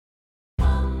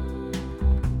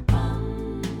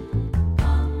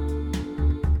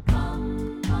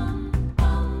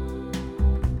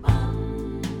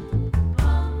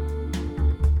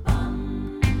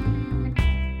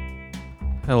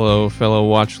Hello, fellow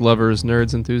watch lovers,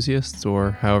 nerds, enthusiasts,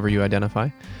 or however you identify.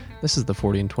 This is the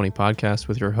 40 and 20 podcast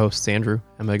with your hosts, Andrew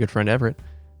and my good friend Everett.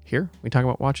 Here, we talk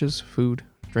about watches, food,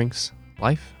 drinks,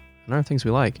 life, and other things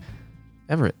we like.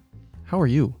 Everett, how are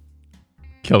you?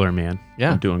 Killer, man.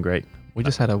 Yeah. I'm doing great. We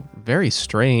just had a very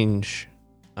strange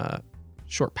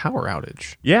short power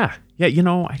outage. Yeah.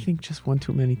 I think just one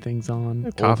too many things on.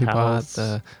 The coffee pot, house.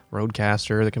 the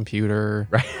Rodecaster, the computer,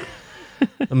 Right.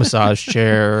 the massage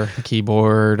chair, the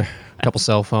keyboard, a couple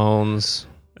cell phones,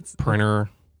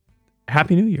 printer.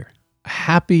 Happy New Year.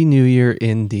 Happy New Year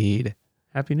indeed.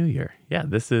 Happy New Year. Yeah,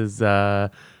 this is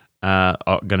going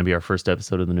to be our first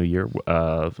episode of the new year.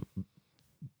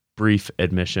 Brief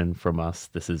admission from us.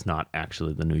 This is not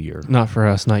actually the new year. Not for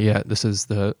us, not yet. This is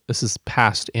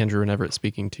past Andrew and Everett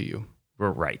speaking to you.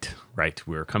 We're right.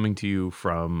 We're coming to you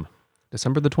from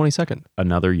December the 22nd.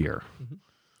 another year.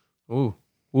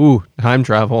 Ooh, time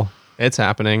travel. It's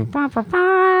happening. I'm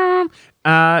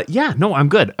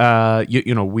good.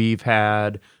 We've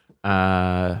had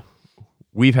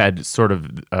sort of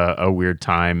a weird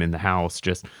time in the house.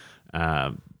 Just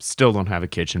still don't have a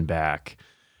kitchen back.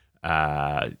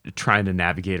 Trying to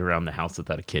navigate around the house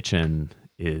without a kitchen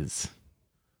is.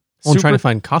 Well, I'm trying to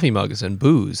find coffee mugs and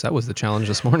booze. That was the challenge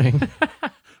this morning.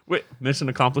 Wait, mission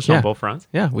accomplished on both fronts.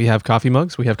 Yeah, we have coffee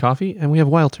mugs, we have coffee, and we have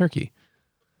wild turkey.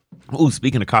 Oh,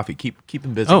 speaking of coffee, keep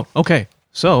them busy. Oh, okay.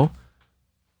 So,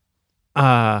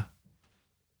 I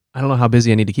don't know how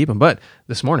busy I need to keep them, but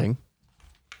this morning,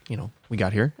 we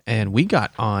got here and we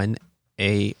got on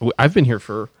I've been here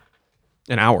for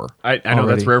an hour. I know already.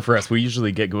 that's rare for us. We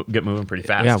usually get moving pretty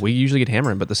fast. Yeah, we usually get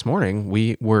hammering, but this morning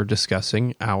we were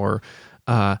discussing our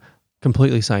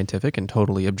completely scientific and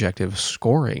totally objective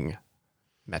scoring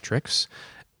metrics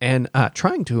and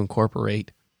trying to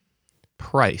incorporate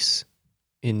price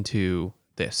into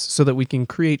this so that we can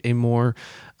create a more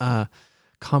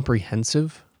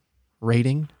comprehensive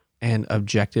rating and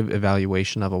objective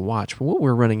evaluation of a watch. But what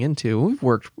we're running into, we've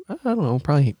worked, I don't know,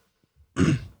 probably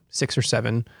 6 or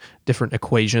 7 different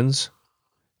equations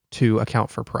to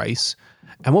account for price.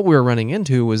 And what we were running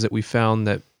into was that we found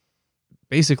that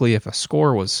basically if a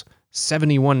score was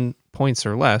 71 points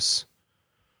or less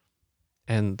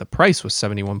and the price was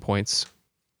 71 points,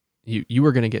 you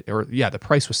were going to get, the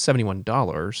price was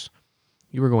 $71.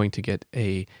 You were going to get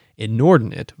a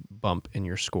inordinate bump in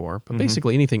your score. But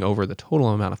basically anything over the total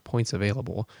amount of points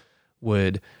available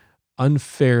would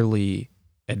unfairly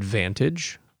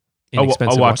advantage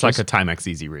inexpensive I'll watch watches. like a Timex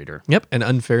Easy Reader. Yep, and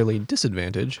unfairly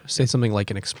disadvantage, say something like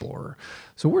an Explorer.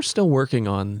 So we're still working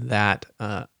on that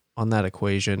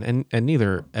equation, and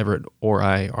neither Everett or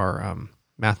I are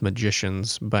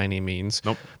mathematicians by any means.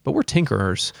 Nope. But we're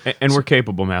tinkerers. And we're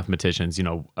capable mathematicians.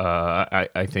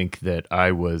 I think that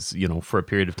I was, for a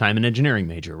period of time an engineering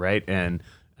major, right? And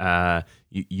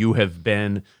you have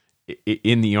been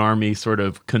in the Army sort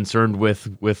of concerned with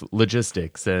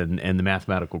logistics and the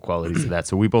mathematical qualities of that.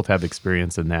 So we both have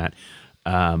experience in that.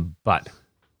 But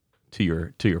to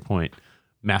your point,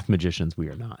 mathematicians we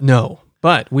are not. No,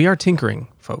 but we are tinkering,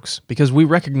 folks, because we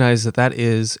recognize that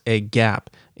is a gap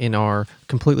in our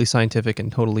completely scientific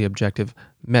and totally objective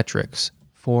metrics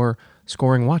for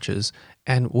scoring watches,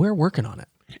 and we're working on it.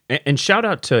 And shout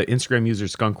out to Instagram user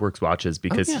Skunkworks Watches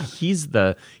because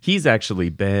he's actually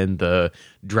been the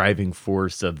driving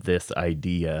force of this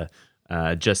idea.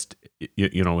 Just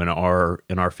in our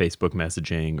Facebook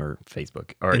messaging or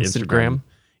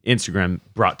Instagram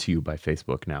brought to you by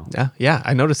Facebook now. Yeah.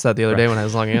 I noticed that the other day when I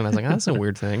was logging in. I was like, that's a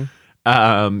weird thing.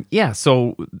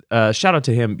 So shout out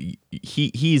to him.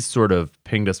 He's sort of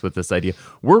pinged us with this idea.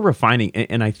 We're refining,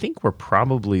 and I think we're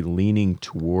probably leaning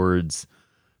towards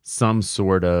some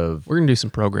sort of... We're going to do some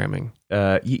programming.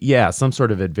 Some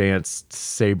sort of advanced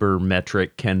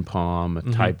sabermetric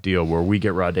KenPom type deal where we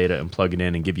get raw data and plug it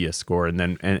in and give you a score, and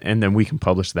then we can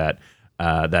publish that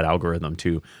algorithm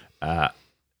too.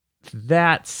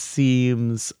 That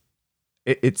seems...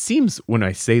 It seems when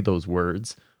I say those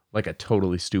words like a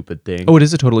totally stupid thing. Oh, it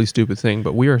is a totally stupid thing,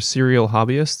 but we are serial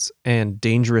hobbyists and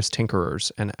dangerous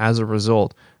tinkerers, and as a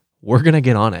result, we're going to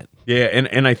get on it. Yeah,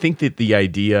 and I think that the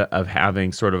idea of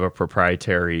having sort of a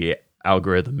proprietary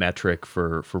algorithm metric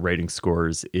for rating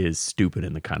scores is stupid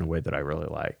in the kind of way that I really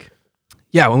like.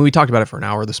 Yeah, when we talked about it for an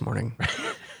hour this morning.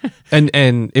 and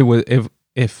it was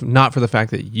if not for the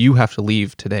fact that you have to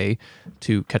leave today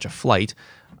to catch a flight,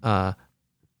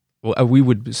 we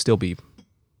would still be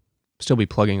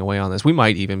plugging away on this. We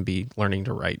might even be learning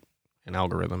to write an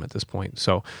algorithm at this point.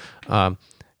 So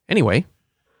anyway,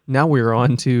 now we're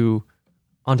on to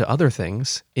onto other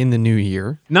things in the new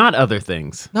year. Not other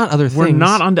things. Not other things. We're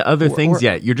not onto other things or-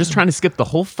 yet. You're just trying to skip the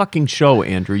whole fucking show,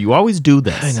 Andrew. You always do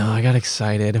this. I know, I got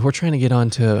excited. We're trying to get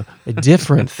onto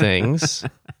different things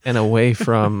and away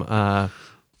from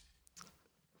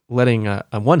letting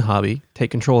one hobby take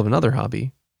control of another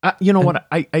hobby. You know what?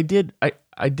 I did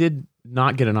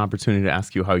not get an opportunity to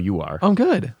ask you how you are. I'm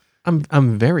good.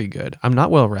 I'm very good. I'm not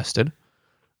well rested.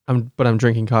 But I'm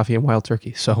drinking coffee and wild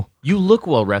turkey. So You look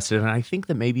well rested, and I think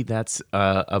that maybe that's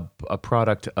a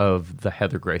product of the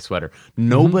Heather Gray sweater.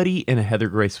 Nobody in a Heather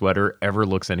Gray sweater ever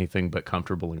looks anything but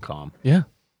comfortable and calm, yeah,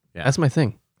 Yeah. that's my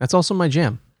thing. That's also my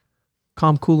jam.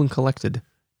 Calm, cool, and collected.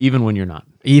 even when you're not.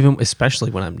 Especially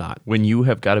when I'm not. When you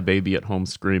have got a baby at home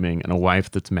screaming and a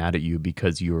wife that's mad at you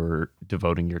because you're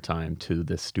devoting your time to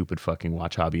this stupid fucking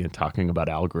watch hobby and talking about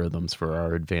algorithms for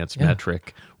our advanced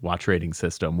metric watch rating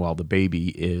system while the baby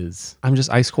is I'm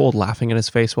just ice cold laughing in his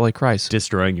face while he cries.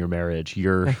 destroying your marriage,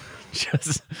 you're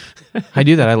just I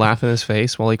do that. I laugh in his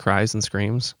face while he cries and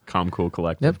screams. calm, cool,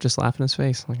 collected. Yep, just laugh in his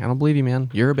face. Like, I don't believe you,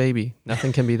 man. You're a baby.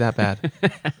 Nothing can be that bad.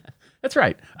 That's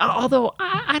right. Although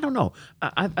I don't know,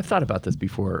 I've thought about this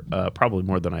before, probably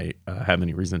more than I have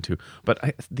any reason to.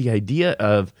 But the idea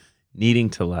of needing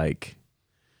to like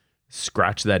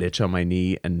scratch that itch on my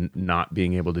knee and not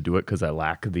being able to do it because I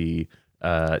lack the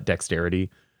dexterity.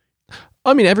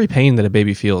 I mean, every pain that a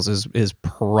baby feels is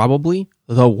probably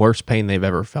the worst pain they've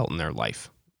ever felt in their life.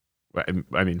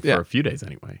 I mean, for Yeah. a few days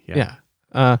anyway. Yeah.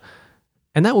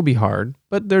 And that will be hard.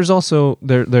 But there's also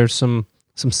there's some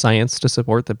science to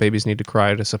support that babies need to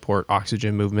cry to support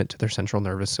oxygen movement to their central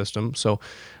nervous system. So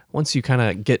once you kind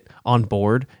of get on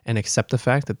board and accept the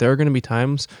fact that there are going to be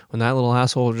times when that little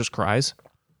asshole just cries,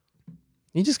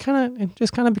 it just kind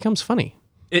of becomes funny.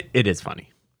 It is funny.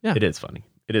 Yeah. It is funny.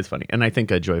 It is funny. And I think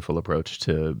a joyful approach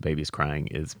to babies crying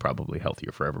is probably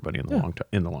healthier for everybody in the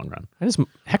long run. I just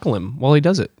heckle him while he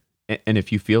does it. And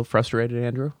if you feel frustrated,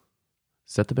 Andrew,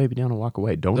 set the baby down and walk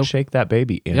away. Don't shake that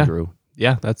baby, Andrew.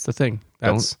 Yeah, that's the thing.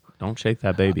 Don't shake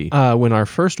that baby. When our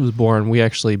first was born, we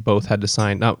actually both had to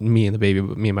sign, not me and the baby,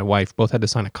 but me and my wife, both had to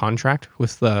sign a contract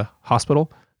with the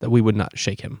hospital that we would not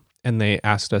shake him. And they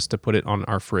asked us to put it on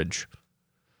our fridge.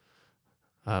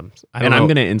 I'm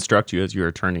going to instruct you as your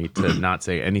attorney to not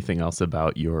say anything else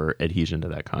about your adhesion to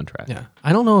that contract. Yeah.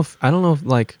 I don't know if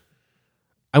like,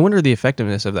 I wonder the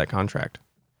effectiveness of that contract.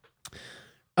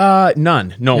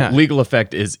 None. No, Yeah. legal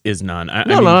effect is none.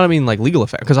 I mean like legal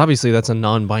effect, because obviously that's a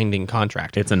non-binding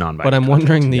contract. It's a non-binding But I'm contract,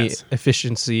 wondering the yes.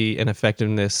 efficiency and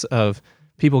effectiveness of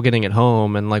people getting at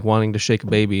home and like wanting to shake a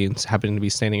baby and happening to be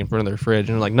standing in front of their fridge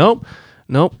and they're like, nope,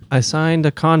 I signed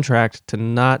a contract to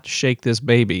not shake this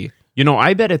baby. You know,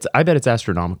 I bet it's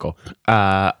astronomical.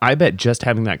 I bet just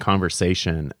having that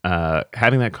conversation and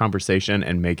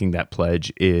making that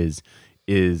pledge is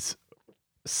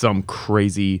some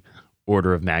crazy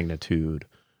order of magnitude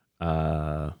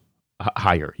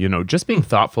higher. You know, just being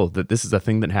thoughtful that this is a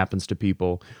thing that happens to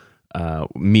people,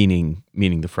 meaning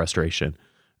the frustration,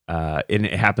 and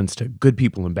it happens to good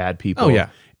people and bad people. Oh, yeah.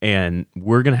 And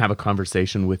we're gonna have a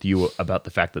conversation with you about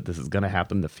the fact that this is gonna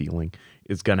happen. The feeling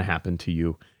is gonna happen to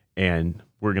you. And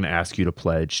we're going to ask you to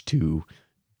pledge to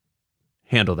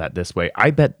handle that this way. I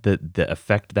bet that the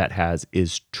effect that has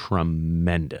is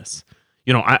tremendous.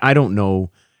 You know, I don't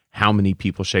know how many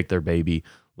people shake their baby.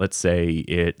 Let's say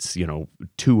it's, 2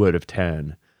 out of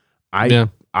 10.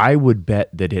 I would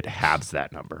bet that it halves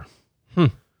that number.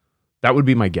 That would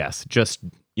be my guess. Just,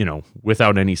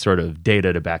 without any sort of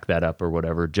data to back that up or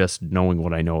whatever, just knowing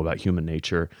what I know about human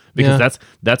nature, because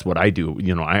that's what I do.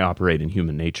 I operate in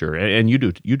human nature, and you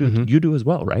do you do as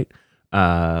well, right?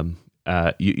 Operating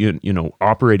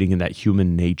in that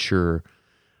human nature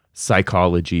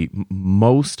psychology.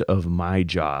 Most of my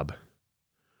job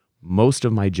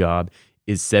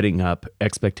is setting up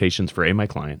expectations for my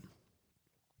client,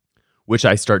 which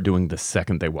I start doing the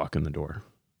second they walk in the door.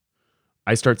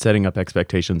 I start setting up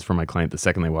expectations for my client the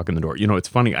second they walk in the door. It's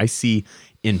funny. I see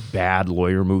in bad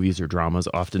lawyer movies or dramas,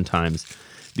 oftentimes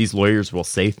these lawyers will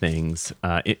say things.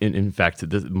 In fact,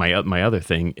 my other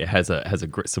thing, it has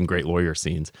some great lawyer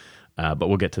scenes, but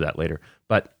we'll get to that later.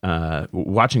 But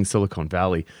watching Silicon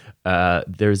Valley,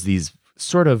 there's these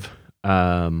sort of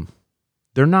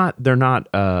they're not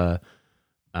bad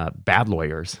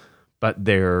lawyers, but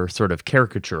they're sort of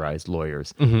caricaturized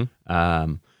lawyers.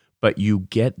 But you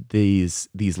get these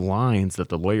lines that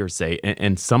the lawyers say,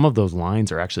 and some of those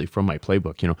lines are actually from my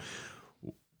playbook.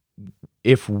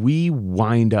 If we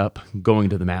wind up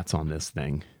going to the mats on this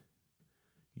thing,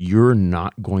 you're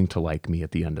not going to like me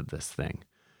at the end of this thing,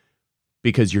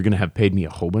 because you're going to have paid me a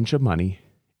whole bunch of money,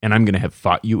 and I'm going to have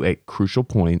fought you at crucial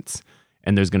points,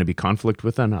 and there's going to be conflict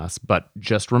within us. But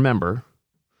just remember,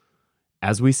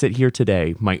 as we sit here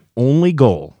today, my only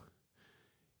goal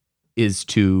is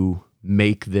to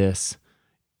make this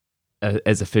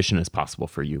as efficient as possible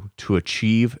for you, to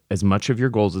achieve as much of your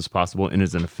goals as possible in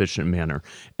as an efficient manner.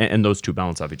 And those two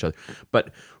balance off each other. But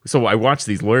so I watch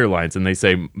these lawyer lines and they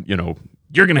say, you know,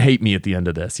 you're going to hate me at the end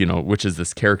of this, you know, which is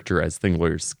this characterized thing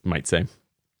lawyers might say.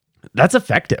 That's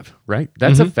effective, right?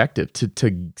 That's effective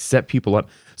to set people up.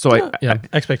 So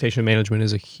expectation management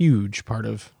is a huge part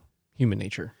of human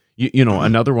nature. You know,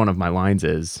 another one of my lines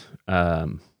is, at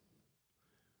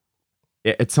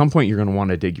some point you're going to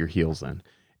want to dig your heels in.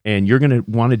 And you're going to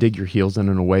want to dig your heels in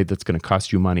a way that's going to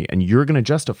cost you money. And you're going to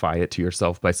justify it to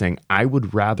yourself by saying, I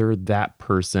would rather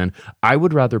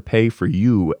pay for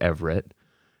you, Everett,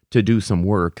 to do some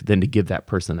work than to give that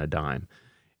person a dime.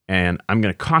 And I'm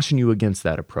going to caution you against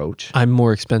that approach. I'm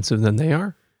more expensive than they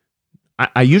are.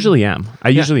 I usually am.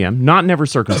 Usually am. Not in every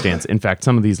circumstance. In fact,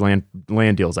 some of these land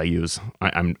deals I use,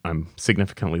 I'm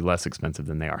significantly less expensive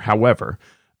than they are. However,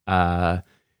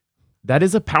 that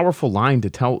is a powerful line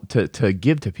to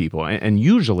give to people. And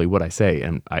usually what I say,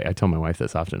 and I tell my wife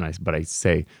this often, but I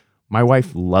say, my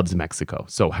wife loves Mexico.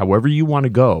 So however you want to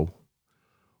go,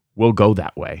 we'll go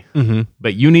that way. Mm-hmm.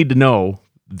 But you need to know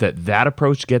that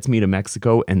approach gets me to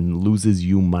Mexico and loses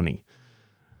you money.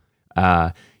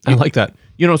 I like that.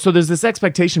 You know, so there's this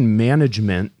expectation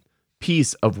management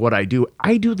piece of what I do.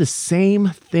 I do the same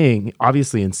thing,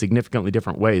 obviously in significantly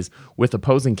different ways, with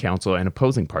opposing counsel and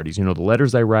opposing parties. You know, the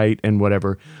letters I write and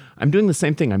whatever. I'm doing the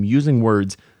same thing. I'm using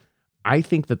words. I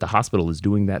think that the hospital is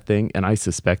doing that thing, and I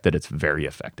suspect that it's very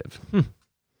effective.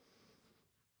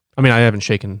 I mean, I haven't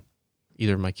shaken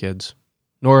either of my kids,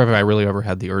 nor have I really ever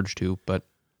had the urge to, but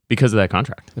because of that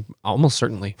contract. Almost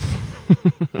certainly.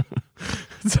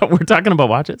 So we're talking about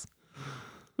watches?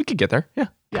 We could get there, yeah.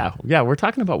 Yeah, we're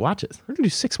talking about watches. We're going to do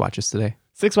 6 watches today.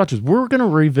 6 watches. We're going to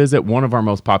revisit one of our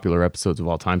most popular episodes of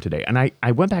all time today. And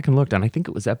I went back and looked, and I think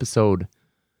it was episode...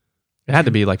 It had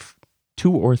to be like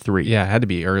 2 or 3. Yeah, it had to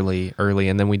be early.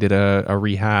 And then we did a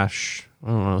rehash, I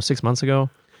don't know, 6 months ago.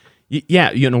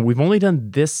 Yeah, you know, we've only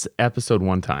done this episode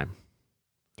one time.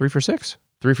 3 for 6?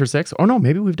 3 for 6? Oh, no,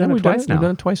 maybe we've done it twice now. We've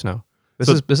done it twice now.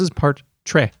 This is part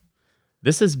 3.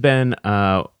 This has been,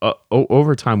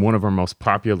 over time, one of our most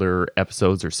popular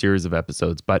episodes or series of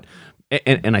episodes. But,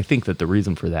 and I think that the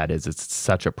reason for that is it's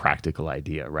such a practical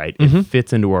idea, right? It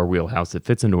fits into our wheelhouse. It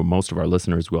fits into most of our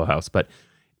listeners' wheelhouse. But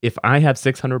if I have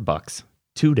 $600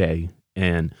 today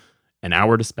and an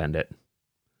hour to spend it,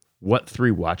 what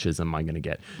 3 watches am I going to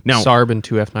get? Now, SARB and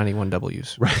 2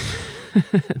 F91Ws. Right.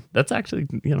 That's actually,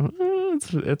 you know,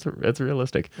 it's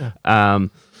realistic. Yeah.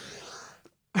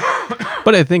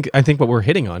 But I think what we're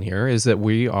hitting on here is that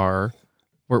we're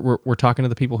talking to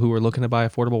the people who are looking to buy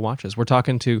affordable watches. We're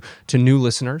talking to new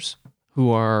listeners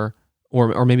who are,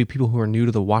 or maybe people who are new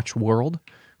to the watch world,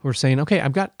 who are saying, okay,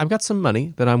 I've got some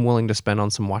money that I'm willing to spend on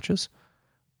some watches.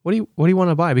 What do you want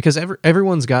to buy? Because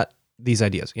everyone's got these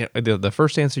ideas. You know, the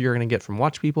first answer you're going to get from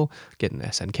watch people: get an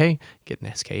SNK, get an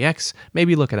SKX,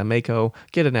 maybe look at a Mako,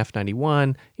 get an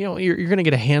F91. You know, you're going to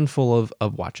get a handful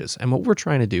of watches. And what we're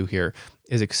trying to do here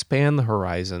is expand the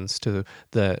horizons to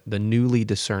the newly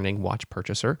discerning watch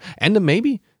purchaser, and to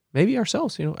maybe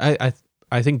ourselves. You know, I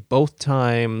think both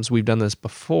times we've done this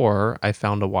before, I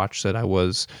found a watch that I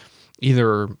was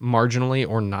either marginally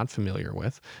or not familiar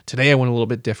with. Today I went a little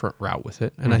bit different route with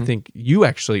it, and I think you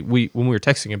actually, when we were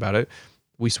texting about it,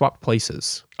 we swapped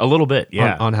places a little bit,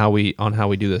 yeah, on how we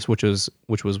do this, which was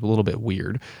a little bit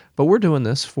weird. But we're doing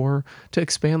this to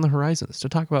expand the horizons, to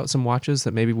talk about some watches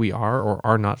that maybe we are or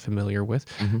are not familiar with,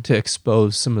 to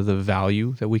expose some of the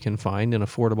value that we can find in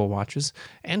affordable watches,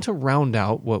 and to round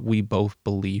out what we both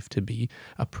believe to be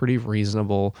a pretty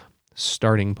reasonable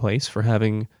starting place for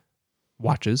having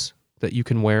watches that you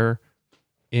can wear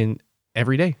in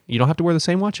every day. You don't have to wear the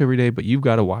same watch every day, but you've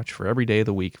got a watch for every day of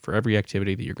the week, for every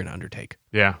activity that you're going to undertake.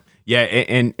 Yeah.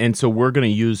 And so we're going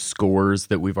to use scores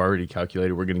that we've already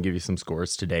calculated. We're going to give you some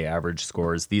scores today, average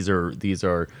scores. These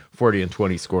are 40 and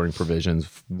 20 scoring provisions,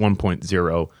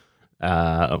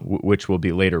 1.0, which will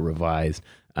be later revised.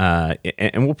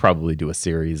 And we'll probably do a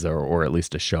series or at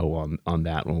least a show on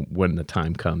that when the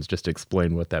time comes, just to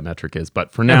explain what that metric is.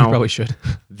 But for now, we probably should.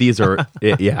 These are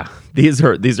these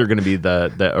are going to be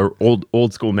the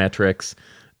old school metrics,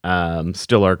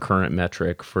 still our current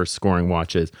metric for scoring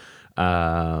watches.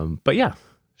 But yeah,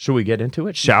 should we get into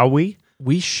it? Shall we?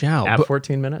 We shall. at But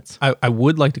 14 minutes. I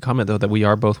would like to comment, though, that we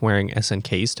are both wearing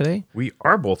SNKs today. We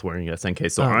are both wearing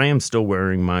SNK, so I am still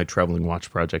wearing my traveling watch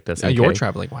project SNK. Your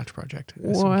traveling watch project.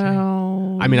 SNK.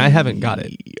 Well, I mean, I haven't got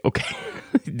it. Okay.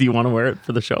 Do you want to wear it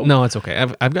for the show? No, it's okay.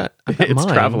 I've got It's mine.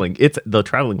 traveling. It's the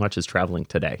traveling watch is traveling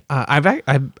today.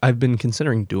 I've been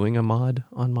considering doing a mod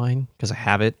on mine because I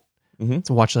have it. Mm-hmm.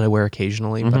 It's a watch that I wear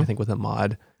occasionally, but I think with a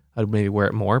mod, I'd maybe wear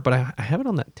it more. But I have it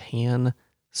on that tan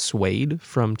suede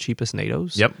from Cheapest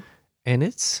NATO's. Yep. And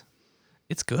it's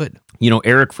good. You know,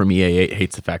 Eric from EA8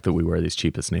 hates the fact that we wear these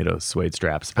cheapest NATO suede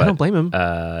straps. But, I don't blame him.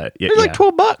 Yeah, They're like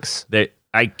 $12.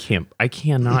 I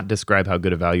cannot describe how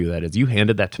good a value that is. You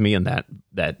handed that to me, and that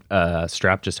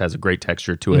strap just has a great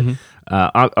texture to it.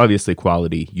 Obviously,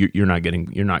 quality. You're not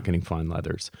getting fine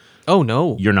leathers. Oh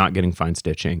no. You're not getting fine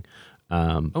stitching.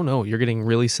 Oh no. You're getting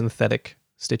really synthetic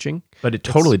stitching. But it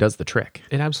totally does the trick.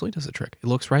 It absolutely does the trick. It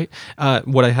looks right.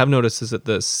 What I have noticed is that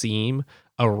the seam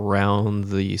around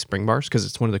the spring bars, because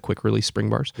it's one of the quick release spring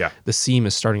bars, the seam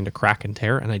is starting to crack and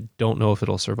tear, and I don't know if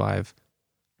it'll survive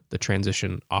the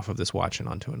transition off of this watch and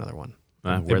onto another one.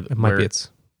 It might be its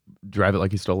drive it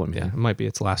like you stole it. Yeah, it might be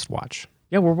its last watch.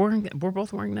 Yeah, we're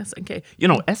both wearing an SNK. You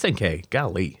know, SNK,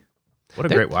 golly, what a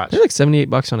great watch. They're like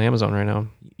 $78 on Amazon right now.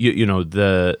 You know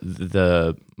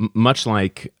the much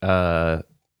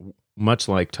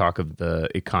like talk of the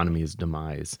economy's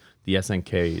demise, the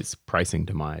SNK's pricing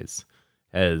demise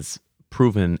has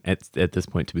proven at this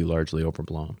point to be largely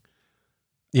overblown.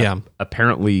 Yeah.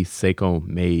 Apparently, Seiko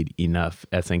made enough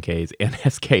SNKs and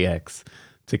SKX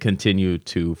to continue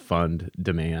to fund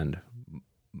demand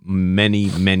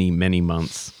many, many, many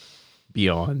months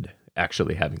beyond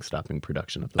actually stopping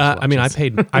production of those watches. I mean,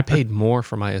 I paid more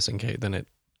for my SNK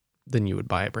than you would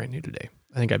buy it brand new today.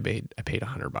 I think I paid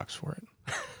 $100 for it.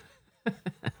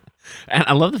 And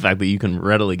I love the fact that you can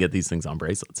readily get these things on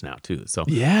bracelets now too. So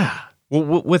yeah.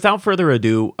 Well, without further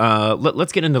ado,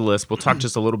 let's get into the list. We'll talk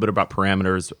just a little bit about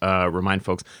parameters. Remind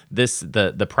folks,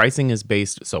 the pricing is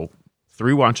based, so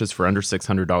 3 watches for under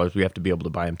 $600. We have to be able to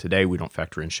buy them today. We don't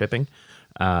factor in shipping.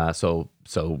 So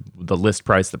the list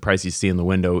price, the price you see in the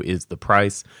window is the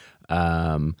price.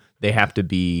 They have to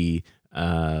be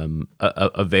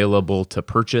available to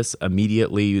purchase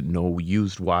immediately. No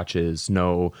used watches,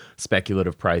 no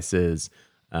speculative prices.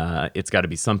 It's got to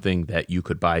be something that you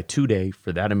could buy today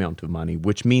for that amount of money,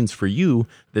 which means for you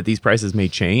that these prices may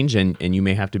change and you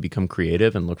may have to become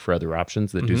creative and look for other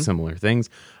options that do similar things.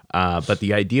 But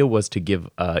the idea was to give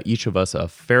each of us a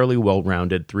fairly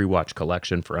well-rounded 3-watch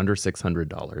collection for under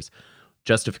 $600.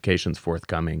 Justifications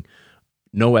forthcoming.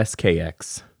 No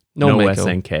SKX. No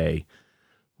SNK.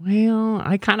 Well,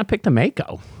 I kind of picked a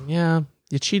Mako. Yeah,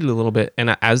 you cheated a little bit,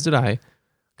 and as did I.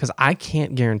 Because I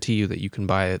can't guarantee you that you can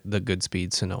buy the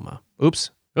Goodspeed Sonoma. Oops.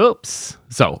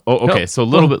 So, okay. So a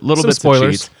little bit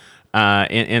spoilers. Of cheats,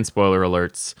 and spoiler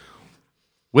alerts.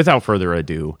 Without further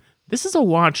ado, this is a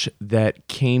watch that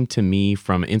came to me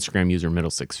from Instagram user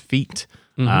Middle 6 Feet.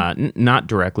 Not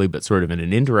directly, but sort of in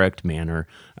an indirect manner.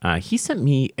 He sent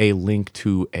me a link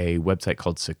to a website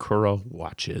called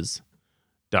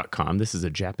SakuraWatches.com. This is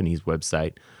a Japanese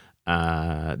website.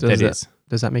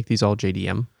 Does that make these all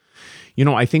JDM? You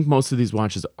know, I think most of these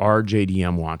watches are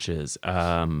JDM watches.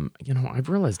 You know, I've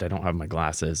realized I don't have my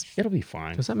glasses. It'll be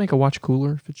fine. Does that make a watch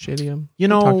cooler if it's JDM? You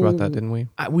know, we talked about that, didn't we?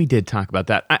 We did talk about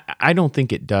that. I don't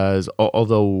think it does,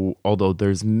 although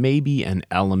there's maybe an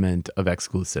element of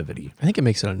exclusivity. I think it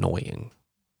makes it annoying.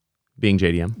 Being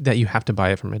JDM? That you have to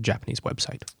buy it from a Japanese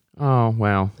website. Oh,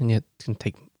 well. And it can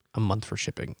take a month for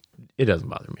shipping. It doesn't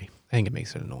bother me. I think it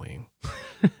makes it annoying.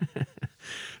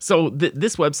 So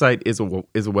this website is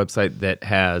a website that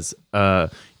has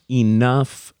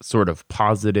enough sort of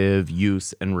positive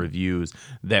use and reviews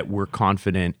that we're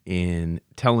confident in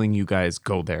telling you guys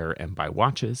go there and buy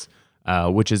watches,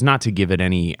 which is not to give it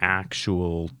any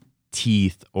actual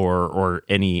teeth or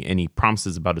any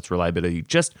promises about its reliability.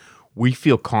 Just we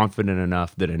feel confident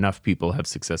enough that enough people have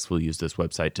successfully used this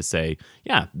website to say,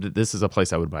 yeah, this is a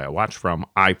place I would buy a watch from.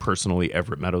 I personally,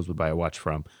 Everett Meadows, would buy a watch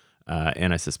from.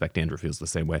 And I suspect Andrew feels the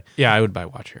same way. Yeah, I would buy a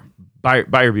watch here.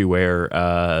 Buyer beware.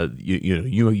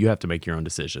 You have to make your own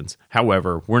decisions.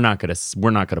 However, we're not gonna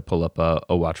pull up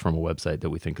a watch from a website that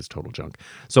we think is total junk.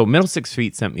 So Middle 6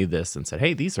 Feet sent me this and said,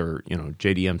 hey, these are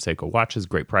JDM Seiko watches,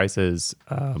 great prices.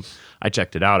 I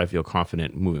checked it out. I feel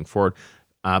confident moving forward.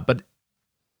 But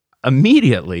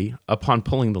immediately upon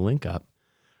pulling the link up,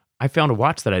 I found a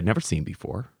watch that I'd never seen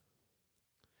before,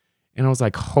 and I was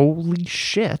like, holy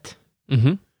shit.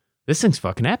 Mm-hmm. This thing's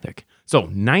fucking epic. So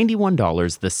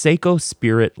 $91, the Seiko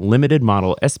Spirit Limited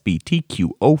Model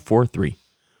SBTQ043.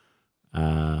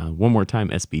 One more time,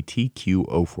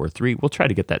 SBTQ043. We'll try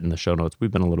to get that in the show notes.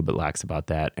 We've been a little bit lax about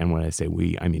that. And when I say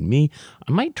we, I mean me.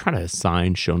 I might try to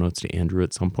assign show notes to Andrew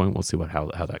at some point. We'll see how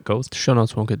that goes. The show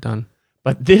notes won't get done.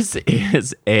 But this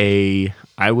is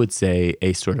I would say,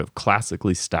 a sort of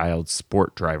classically styled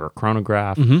sport driver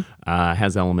chronograph.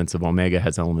 Has elements of Omega,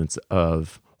 has elements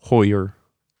of Heuer.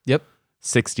 Yep.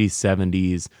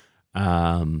 60s,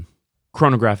 70s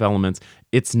chronograph elements.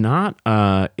 It's not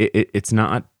it's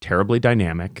not terribly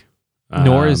dynamic.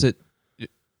 Nor is it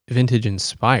vintage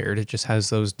inspired. It just has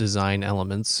those design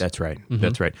elements. That's right.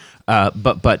 That's right.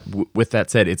 But with that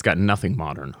said, it's got nothing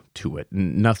modern to it.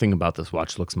 Nothing about this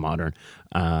watch looks modern.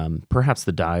 Perhaps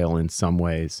the dial in some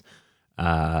ways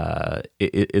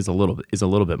is a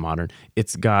little bit modern.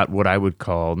 It's got what I would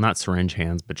call not syringe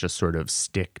hands, but just sort of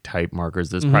stick type markers.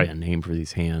 There's probably a name for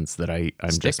these hands that I'm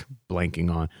just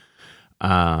blanking on.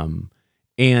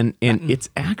 And it's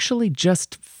actually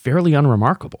just fairly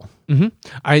unremarkable.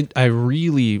 I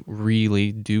really,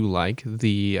 really do like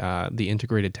the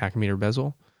integrated tachometer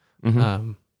bezel,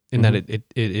 in that it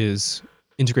is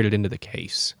integrated into the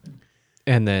case,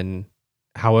 and then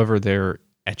however they're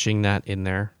etching that in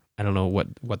there. I don't know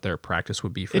what their practice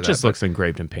would be for that. It just looks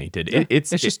engraved and painted. Yeah,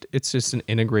 it's just an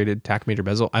integrated tachometer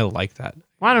bezel. I like that.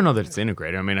 Well, I don't know that it's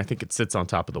integrated. I mean, I think it sits on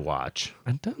top of the watch.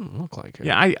 It doesn't look like it.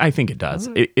 Yeah, I think it does.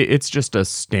 It's just a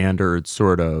standard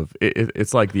sort of.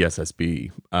 It's like the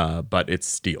SSB, but it's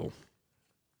steel.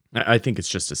 I think it's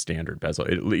just a standard bezel.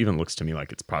 It even looks to me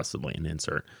like it's possibly an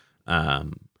insert.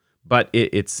 But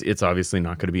it's obviously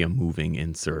not going to be a moving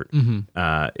insert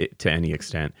to any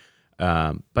extent.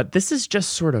 But this is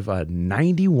just sort of a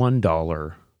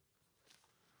 $91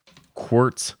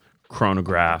 quartz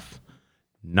chronograph,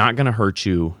 not going to hurt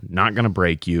you, not going to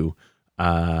break you,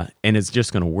 and it's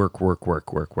just going to work.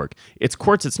 It's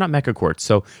quartz, it's not mecha quartz.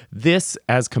 So this,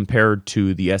 as compared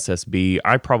to the SSB,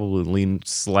 I probably lean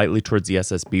slightly towards the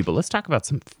SSB, but let's talk about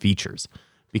some features,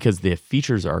 because the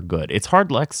features are good. It's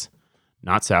Hardlex,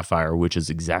 not sapphire, which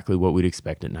is exactly what we'd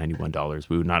expect at $91.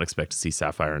 We would not expect to see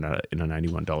sapphire in a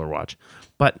 $91 watch.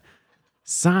 But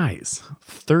size,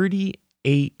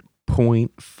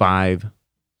 38.5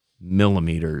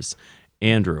 millimeters.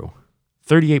 Andrew,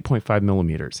 38.5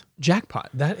 millimeters. Jackpot.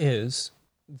 That is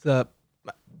I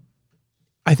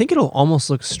think it'll almost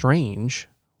look strange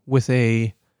with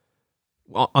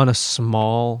on a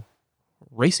small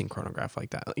racing chronograph like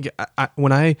that.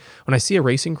 When I see a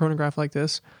racing chronograph like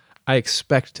this, I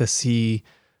expect to see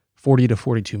 40 to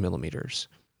 42 millimeters.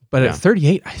 But at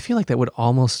 38, I feel like that would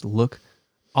almost look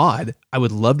odd. I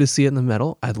would love to see it in the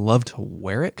metal. I'd love to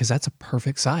wear it because that's a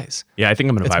perfect size. Yeah, I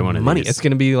think I'm going to buy one of these. It's going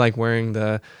to be like wearing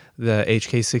the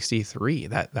HK63,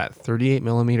 that 38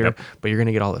 millimeter, but you're going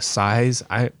to get all the size.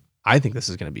 I think this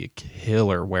is going to be a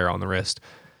killer wear on the wrist.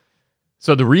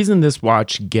 So the reason this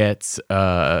watch gets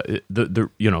so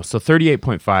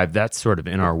 38.5, that's sort of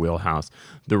in our wheelhouse.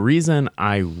 The reason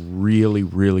I really,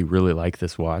 really, really like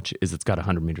this watch is it's got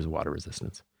 100 meters of water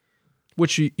resistance,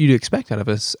 which you'd expect out of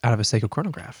a Seiko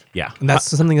chronograph. Yeah, and that's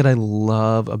something that I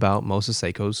love about most of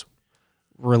Seiko's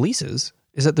releases,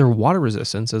 is that their water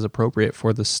resistance is appropriate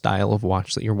for the style of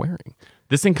watch that you're wearing.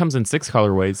 This thing comes in 6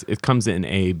 colorways. It comes in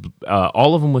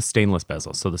all of them with stainless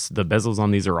bezels. So the bezels on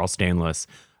these are all stainless.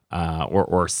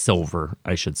 Or silver,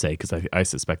 I should say, because I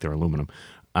suspect they're aluminum.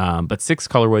 But 6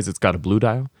 colorways. It's got a blue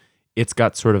dial. It's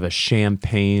got sort of a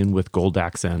champagne with gold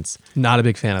accents. Not a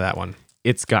big fan of that one.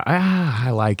 It's got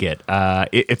I like it.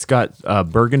 It's got a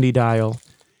burgundy dial.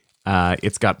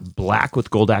 It's got black with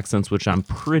gold accents, which I'm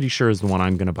pretty sure is the one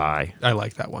I'm going to buy. I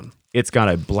like that one. It's got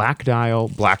a black dial,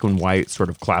 black and white, sort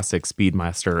of classic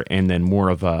Speedmaster, and then more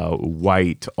of a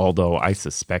white, although I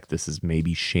suspect this is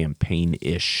maybe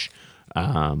champagne-ish.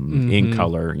 In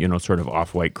color, sort of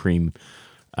off-white cream,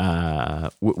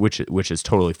 which is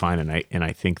totally fine, and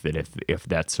I think that if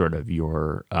that's sort of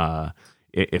your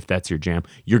if that's your jam,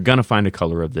 you're gonna find a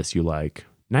color of this you like.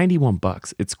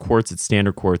 $91. It's quartz. It's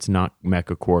standard quartz, not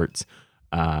mecha quartz.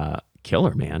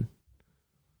 Killer, man.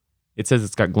 It says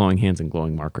it's got glowing hands and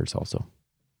glowing markers also.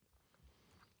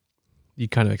 You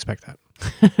kind of expect that.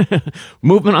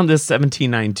 Movement on this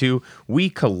 1792, we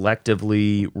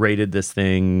collectively rated this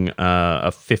thing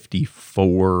a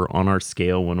 54 on our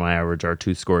scale. When I average our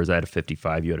 2 scores, I had a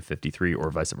 55, you had a 53,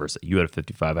 or vice versa. You had a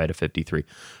 55, I had a 53,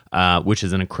 which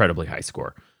is an incredibly high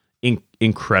score.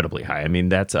 Incredibly high. I mean,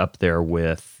 that's up there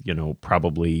with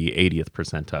probably 80th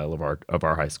percentile of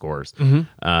our high scores.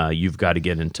 You've got to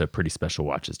get into pretty special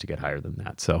watches to get higher than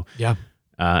that. So yeah.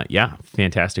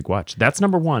 Fantastic watch. That's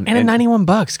number one. And at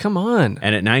 $91, come on.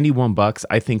 And at $91,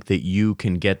 I think that you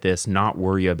can get this, not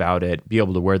worry about it, be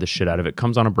able to wear the shit out of it.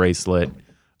 Comes on a bracelet.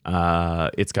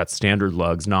 It's got standard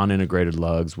lugs, non-integrated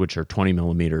lugs, which are 20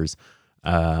 millimeters.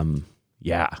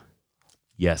 Yeah.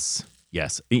 Yes.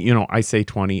 I say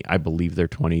 20. I believe they're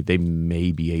 20. They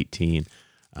may be 18.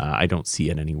 I don't see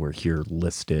it anywhere here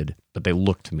listed, but they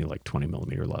look to me like 20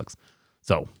 millimeter lugs.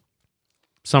 So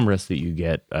some risk that you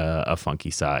get a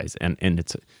funky size, and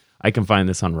I can find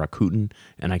this on Rakuten,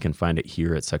 and I can find it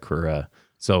here at Sakura.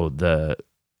 So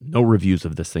no reviews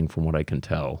of this thing from what I can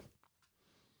tell.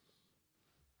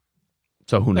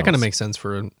 So who knows? That kind of makes sense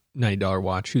for a $90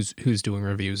 watch. Who's doing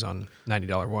reviews on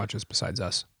 $90 watches besides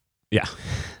us? Yeah.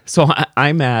 So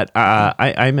I'm at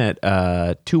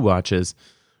two watches,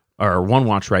 or one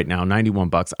watch right now,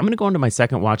 $91. I'm going to go into my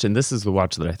second watch, and this is the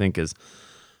watch that I think is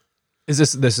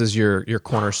this is your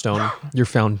cornerstone, your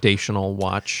foundational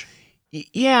watch?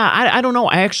 Yeah, I don't know.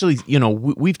 I actually,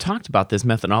 we've talked about this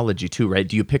methodology too, right?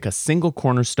 Do you pick a single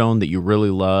cornerstone that you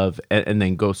really love and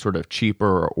then go sort of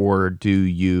cheaper, or do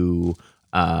you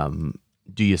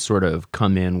sort of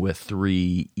come in with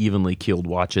 3 evenly keeled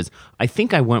watches? I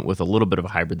think I went with a little bit of a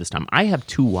hybrid this time. I have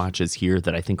 2 watches here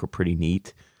that I think are pretty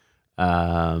neat.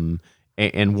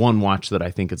 And one watch that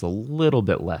I think is a little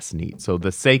bit less neat. So the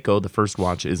Seiko, the first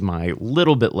watch, is my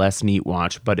little bit less neat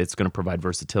watch, but it's going to provide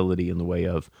versatility in the way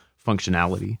of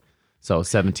functionality. So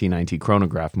 1790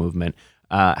 chronograph movement.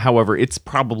 However, it's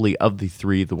probably of the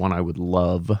 3 the one I would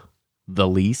love the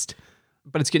least.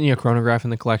 But it's getting you a chronograph in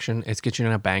the collection. It's getting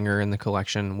you a banger in the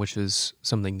collection, which is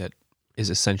something that is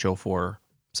essential for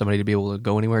somebody to be able to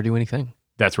go anywhere, do anything.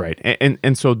 That's right.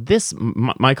 And so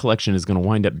my collection is going to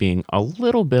wind up being a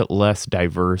little bit less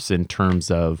diverse in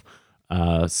terms of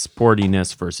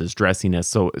sportiness versus dressiness.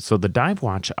 So the dive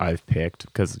watch I've picked,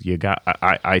 because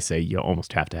I say you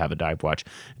almost have to have a dive watch.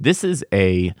 This is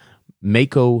a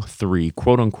Mako 3,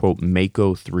 quote unquote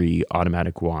Mako 3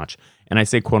 automatic watch. And I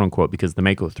say quote unquote because the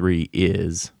Mako 3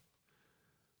 is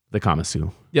the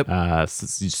Kamasu. Yep.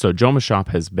 So Joma Shop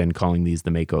has been calling these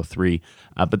the Mako 3,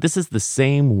 but this is the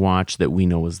same watch that we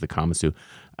know as the Kamasu.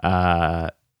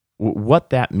 What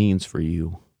that means for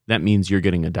you, that means you're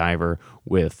getting a diver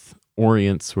with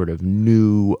Orient's sort of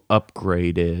new,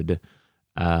 upgraded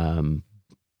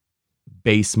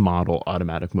base model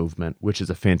automatic movement, which is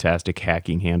a fantastic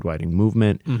hacking hand-winding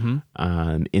movement.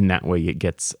 Mm-hmm. In that way,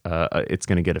 it's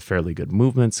going to get a fairly good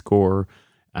movement score.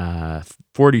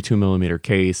 42 millimeter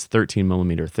case, 13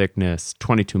 millimeter thickness,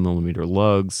 22 millimeter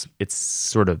lugs. It's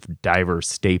sort of diver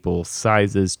staple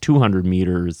sizes, 200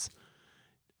 meters,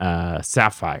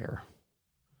 sapphire.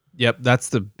 Yep, that's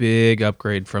the big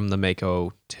upgrade from the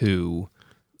Mako 2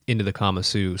 into the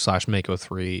Kamasu / Mako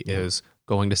 3 is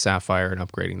going to sapphire and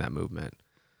upgrading that movement.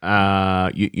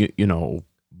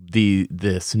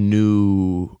 This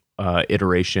new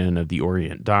iteration of the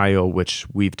Orient dial, which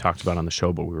we've talked about on the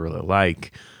show, but we really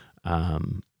like.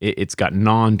 It's got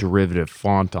non-derivative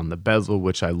font on the bezel,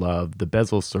 which I love. The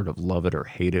bezels sort of love it or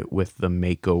hate it with the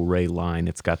Mako Ray line.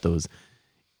 It's got those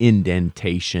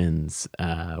indentations,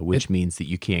 which means that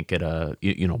you can't get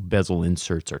bezel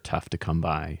inserts are tough to come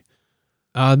by.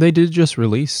 They did just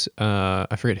release,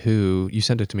 I forget who, you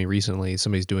sent it to me recently,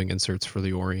 somebody's doing inserts for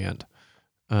the Orient.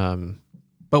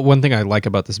 But one thing I like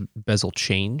about this bezel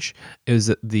change is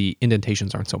that the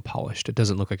indentations aren't so polished. It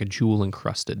doesn't look like a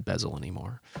jewel-encrusted bezel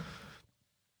anymore.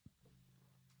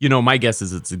 My guess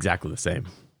is it's exactly the same.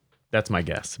 That's my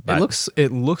guess. But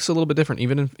It looks a little bit different,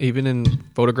 even in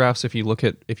photographs. If you look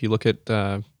at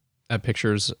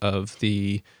pictures of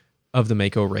the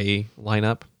Mako Ray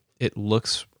lineup, it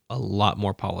looks a lot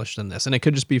more polished than this. And it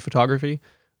could just be photography.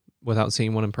 Without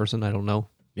seeing one in person, I don't know.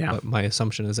 Yeah. But my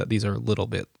assumption is that these are a little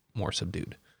bit more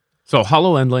subdued. So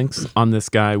hollow end links on this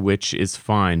guy, which is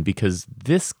fine because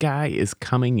this guy is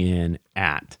coming in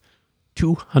at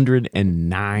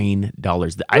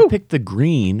 $209. I've picked the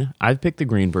green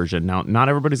version. Now, not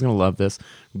everybody's going to love this.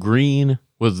 Green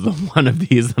was the one of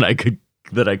these that I could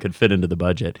fit into the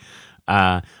budget.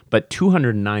 But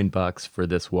 $209 for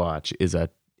this watch is a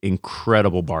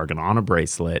incredible bargain on a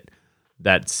bracelet,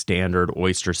 that standard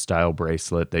oyster style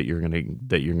bracelet that you're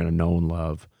gonna know and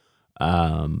love.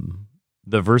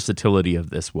 The versatility of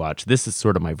this watch. This is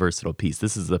sort of my versatile piece.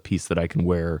 This is the piece that I can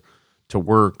wear to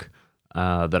work,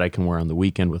 that I can wear on the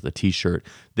weekend with a t-shirt.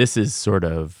 This is sort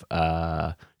of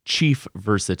chief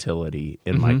versatility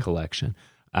in my collection.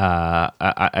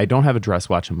 I don't have a dress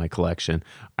watch in my collection.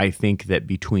 I think that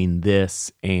between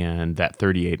this and that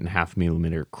 38.5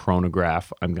 millimeter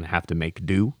chronograph, I'm going to have to make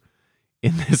do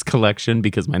in this collection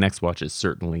because my next watch is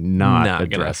certainly not a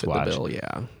dress watch. The bill,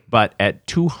 yeah. But at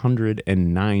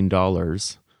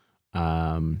 $209,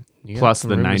 plus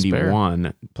the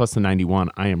 91,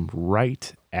 I am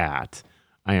right at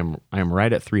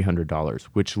 $300,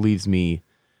 which leaves me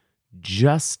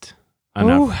just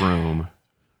enough room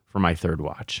for my third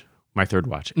watch.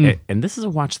 And this is a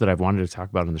watch that I've wanted to talk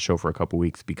about on the show for a couple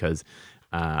weeks because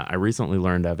I recently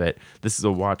learned of it. This is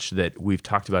a watch that we've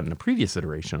talked about in a previous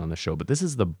iteration on the show, but this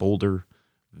is the Boulder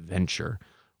Venture.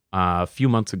 A few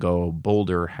months ago,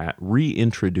 Boulder had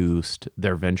reintroduced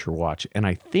their Venture watch, and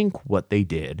I think what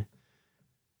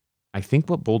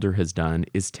Boulder has done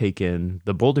is taken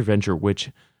the Boulder Venture,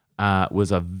 which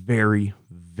was a very,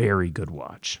 very good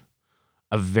watch.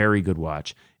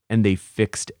 And they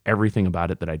fixed everything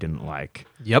about it that I didn't like.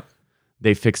 Yep.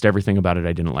 They fixed everything about it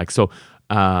I didn't like. So,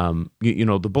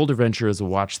 the Boulder Venture is a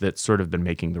watch that's sort of been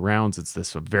making the rounds. It's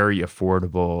this very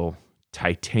affordable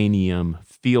titanium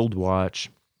field watch.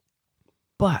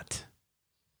 But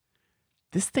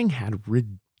this thing had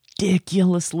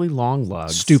ridiculously long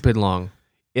lugs. Stupid long.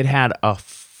 It had a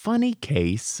funny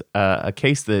case, a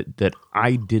case that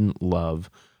I didn't love.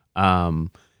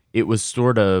 It was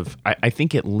sort of, I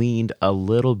think it leaned a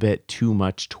little bit too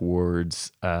much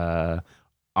towards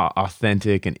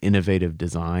authentic and innovative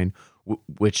design,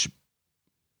 which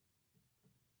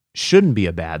shouldn't be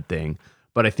a bad thing.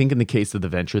 But I think in the case of the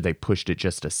Venture, they pushed it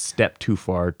just a step too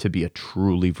far to be a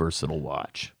truly versatile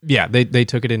watch. Yeah, they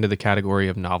took it into the category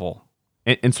of novel.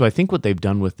 And so I think what they've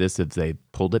done with this is they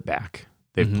pulled it back.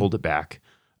 They've pulled it back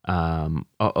a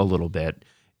little bit.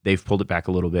 They've pulled it back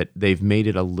a little bit. They've made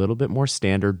it a little bit more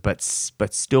standard, but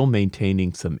still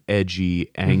maintaining some edgy,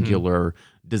 angular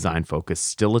design focus.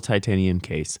 Still a titanium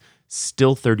case.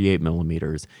 Still 38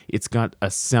 millimeters. It's got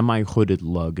a semi-hooded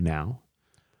lug now.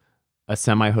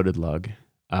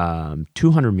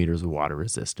 200 meters of water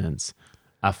resistance.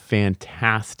 A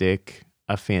fantastic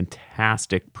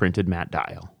printed matte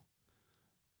dial.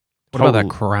 What about that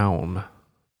crown?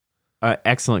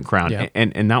 Excellent crown. Yeah.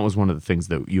 And that was one of the things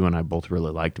that you and I both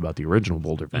really liked about the original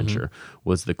Boulder Venture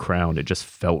was the crown. It just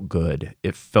felt good.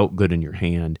 It felt good in your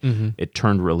hand. It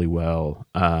turned really well.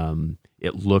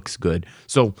 It looks good.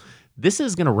 So this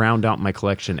is going to round out my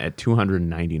collection at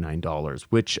 $299,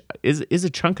 which is a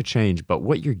chunk of change, but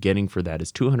what you're getting for that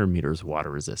is 200 meters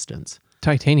water resistance.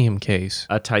 Titanium case.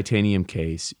 A titanium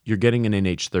case. You're getting an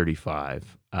NH35.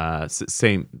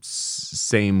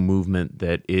 Same movement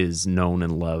that is known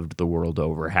and loved the world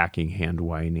over, hacking, hand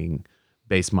winding,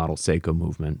 base model Seiko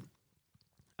movement.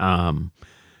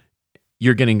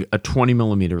 You're getting a 20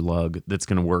 millimeter lug that's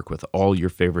going to work with all your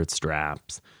favorite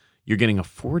straps. You're getting a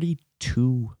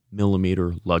 42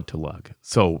 millimeter lug to lug.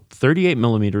 So 38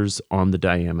 millimeters on the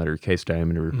diameter, case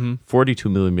diameter, 42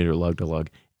 millimeter lug to lug.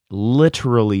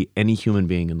 Literally any human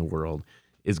being in the world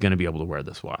is going to be able to wear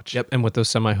this watch. Yep, and with those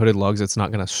semi-hooded lugs, it's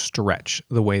not going to stretch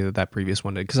the way that previous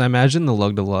one did. Because I imagine the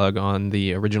lug-to-lug on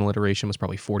the original iteration was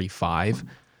probably 45,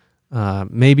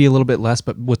 maybe a little bit less,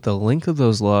 but with the length of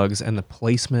those lugs and the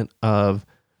placement of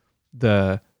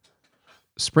the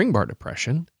spring bar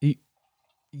depression, you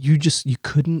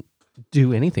couldn't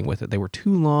do anything with it. They were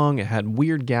too long. It had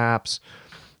weird gaps.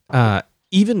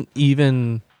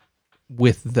 Even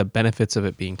with the benefits of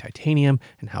it being titanium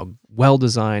and how well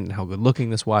designed and how good looking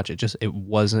this watch, it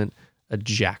wasn't a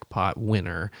jackpot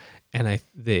winner. And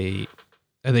they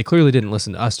clearly didn't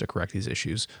listen to us to correct these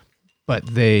issues, but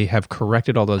they have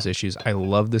corrected all those issues. I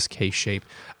love this case shape.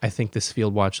 I think this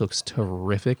field watch looks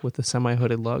terrific with the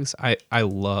semi-hooded lugs. I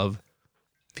love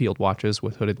field watches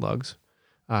with hooded lugs.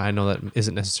 I know that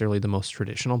isn't necessarily the most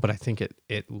traditional, but I think it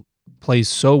plays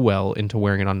so well into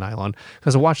wearing it on nylon,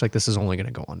 because a watch like this is only going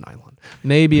to go on nylon.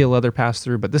 Maybe a leather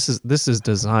pass-through, but this is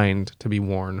designed to be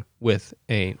worn with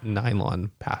a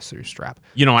nylon pass-through strap.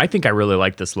 I think I really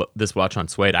like this watch on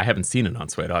suede. I haven't seen it on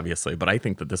suede, obviously, but I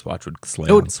think that this watch would slay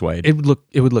on suede. It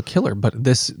would look killer, but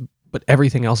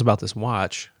everything else about this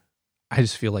watch, I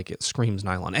just feel like it screams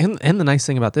nylon. And the nice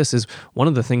thing about this is one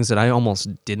of the things that I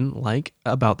almost didn't like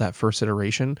about that first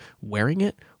iteration wearing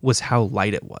it was how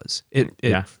light it was. It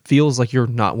feels like you're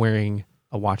not wearing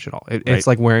a watch at all. It's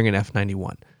like wearing an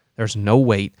F91. There's no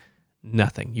weight,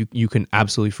 nothing. You can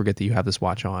absolutely forget that you have this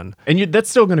watch on. And that's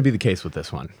still going to be the case with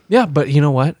this one. Yeah, but you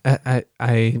know what?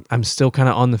 I'm still kind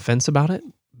of on the fence about it.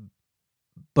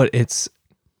 But it's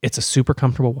a super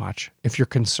comfortable watch. If you're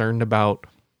concerned about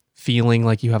feeling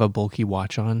like you have a bulky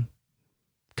watch on,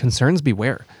 concerns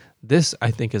beware. This, I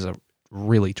think, is a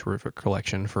really terrific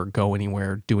collection for go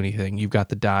anywhere, do anything. You've got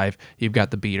the dive, you've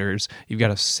got the beaters, you've got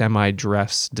a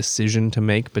semi-dress decision to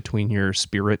make between your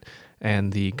Spirit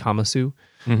and the Kamasu,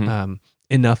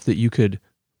 enough that you could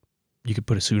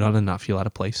put a suit on and not feel out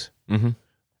of place. That's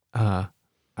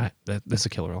a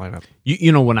killer lineup.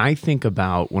 When I think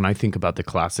about the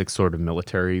classic sort of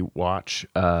military watch,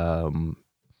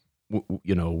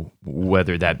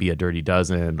 whether that be a Dirty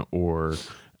Dozen or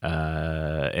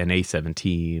an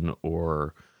A17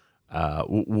 or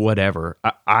whatever.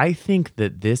 I think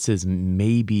that this is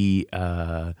maybe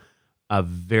a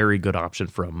very good option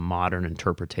for a modern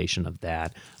interpretation of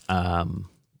that,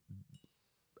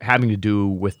 having to do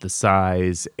with the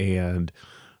size and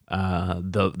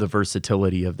the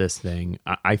versatility of this thing.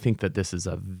 I think that this is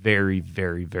a very,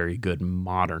 very, very good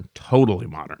modern, totally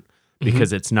modern,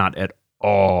 because it's not at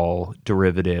all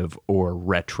derivative or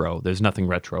retro. There's nothing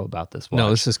retro about this watch. No,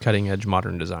 this is cutting edge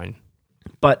modern design.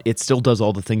 But it still does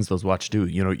all the things those watches do.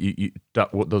 You know,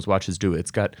 what those watches do. It's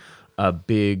got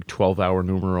big 12-hour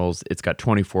numerals. It's got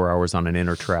 24 hours on an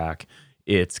inner track.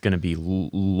 It's going to be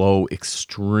low,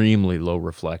 extremely low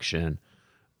reflection.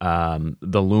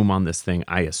 The lume on this thing,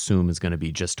 I assume, is going to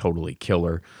be just totally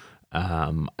killer.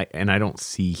 And I don't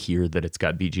see here that it's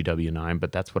got BGW9,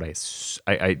 but that's what I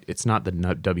it's not the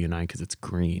W9 because it's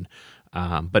green.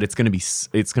 But it's going to be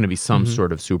some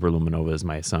sort of super luminova is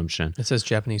my assumption. It says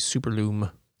Japanese super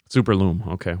lume. Super lume.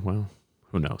 Okay, well,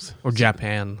 who knows? Or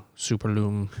Japan super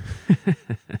lume.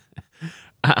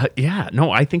 Yeah, no,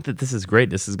 I think that this is great.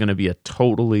 This is going to be a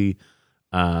totally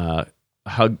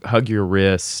hug your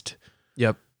wrist.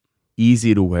 Yep.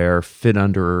 Easy to wear, fit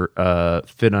under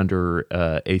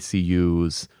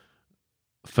ACUs.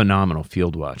 Phenomenal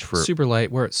field watch for super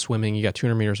light. Wear it swimming. You got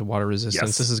 200 meters of water resistance.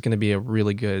 Yes. This is going to be a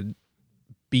really good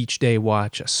beach day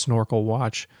watch, a snorkel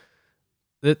watch.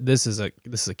 This is a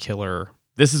killer.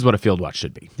 This is what a field watch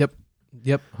should be.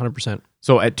 Yep, 100%.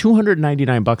 So at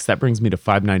 $299, that brings me to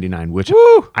 $599, which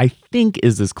Woo! I think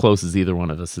is as close as either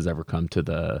one of us has ever come to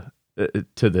the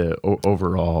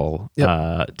overall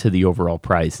to the overall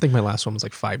price. I think my last one was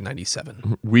like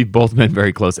 $597. We've both been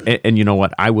very close, and you know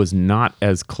what? I was not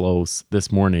as close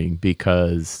this morning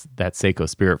because that Seiko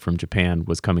Spirit from Japan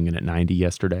was coming in at 90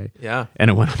 yesterday. Yeah,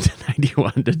 and it went up to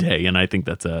 91 today, and I think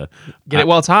that's get it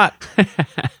while it's hot.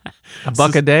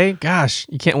 $1 a day. Gosh,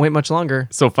 you can't wait much longer.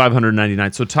 So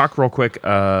 $599. So talk real quick.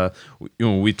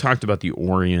 We talked about the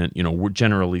Orient. We're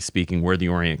generally speaking where the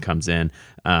Orient comes in.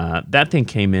 That thing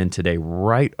came in today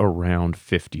right around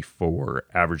 54,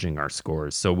 averaging our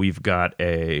scores. So we've got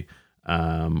that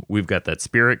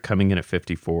Spirit coming in at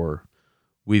 54.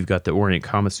 We've got the Orient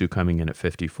Kamasu coming in at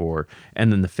 54,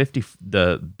 and then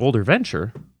the Boulder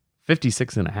Venture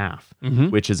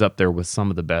 56.5, which is up there with some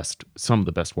of the best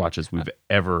watches we've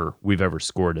ever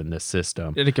scored in this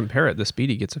system. To compare it, the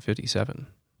Speedy gets a 57.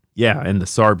 Yeah, and the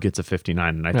Sarb gets a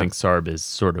 59, and I think Sarb is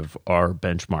sort of our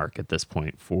benchmark at this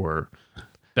point for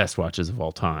best watches of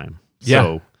all time. Yeah.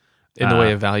 So, in the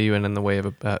way of value and in the way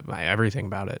of everything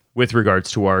about it. With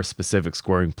regards to our specific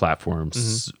scoring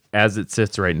platforms, as it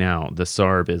sits right now, the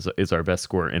Sarb is our best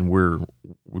score, and we're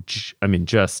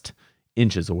just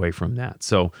inches away from that.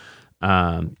 So,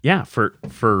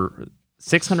 for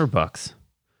 $600,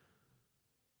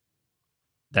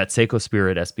 that Seiko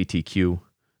Spirit SBTQ,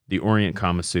 the Orient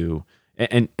Kamasu,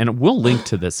 and we'll link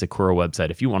to the Sakura website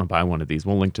if you want to buy one of these.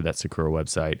 We'll link to that Sakura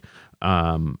website.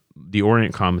 The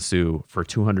Orient Kamasu for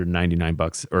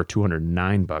 $299 or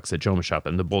 $209 at Joma Shop,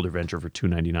 and the Boulder Venture for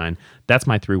 $299. That's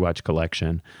my 3-watch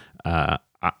collection. I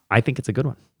think it's a good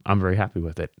one. I'm very happy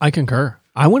with it. I concur.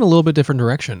 I went a little bit different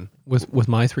direction with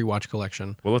my 3-watch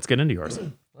collection. Well, let's get into yours.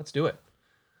 Let's do it.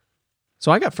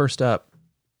 So I got first up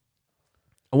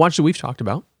a watch that we've talked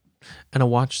about, and a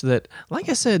watch that, like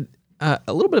I said,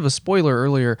 a little bit of a spoiler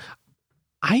earlier,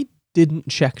 I didn't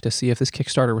check to see if this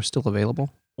Kickstarter was still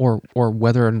available or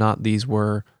whether or not these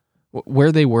were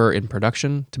where they were in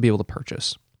production to be able to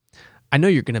purchase. I know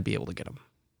you're going to be able to get them.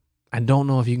 I don't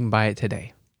know if you can buy it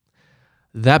today.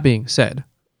 That being said,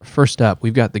 first up,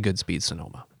 we've got the Goodspeed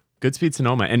Sonoma. Goodspeed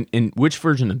Sonoma, and which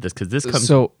version of this? Because this comes.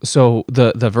 So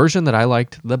the version that I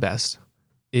liked the best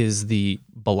is the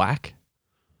black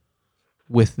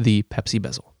with the Pepsi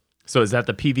bezel. So is that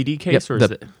the PVD case, or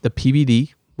is it the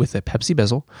PVD with a Pepsi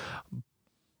bezel?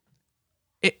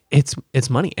 It's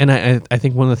money, and I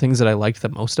think one of the things that I liked the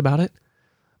most about it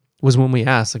was when we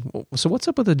asked, like, so what's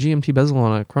up with a GMT bezel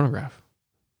on a chronograph?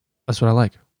 That's what I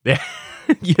like. Yeah.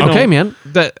 Okay, man.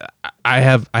 That I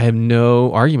have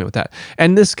no argument with that.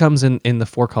 And this comes in the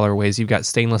 4 colorways. You've got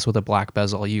stainless with a black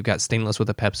bezel. You've got stainless with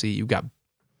a Pepsi. You've got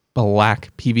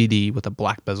black PVD with a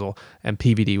black bezel and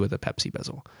PVD with a Pepsi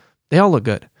bezel. They all look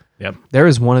good. Yep. There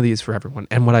is one of these for everyone.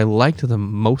 And what I liked the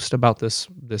most about this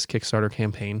Kickstarter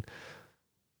campaign,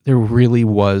 there really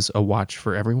was a watch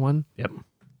for everyone. Yep.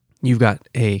 You've got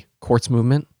a quartz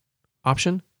movement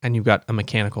option and you've got a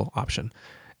mechanical option.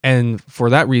 And for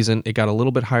that reason, it got a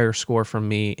little bit higher score from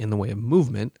me in the way of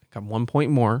movement. It got 1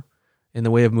 point more in the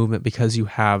way of movement because you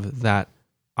have that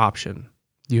option.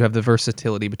 You have the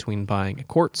versatility between buying a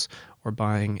quartz or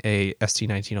buying a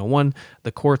ST1901.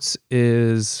 The quartz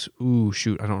is, I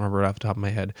don't remember it off the top of my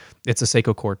head. It's a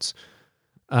Seiko quartz.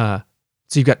 So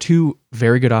you've got two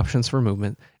very good options for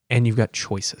movement, and you've got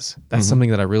choices. That's something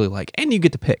that I really like. And you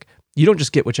get to pick. You don't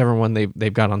just get whichever one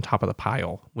they've got on top of the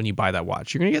pile when you buy that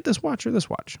watch. You're going to get this watch or this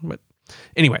watch. But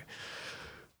anyway,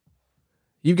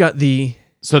 you've got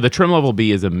So the trim level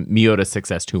B is a Miyota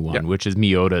 6S21, Yep. which is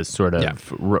Miyota's sort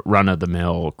of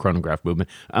run-of-the-mill chronograph movement.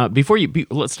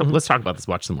 Let's talk about this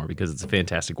watch some more because it's a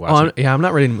fantastic watch. I'm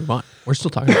not ready to move on. We're still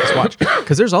talking about this watch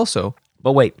because there's also...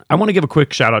 But wait, I want to give a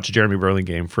quick shout out to Jeremy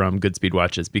Burlingame from Goodspeed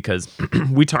Watches because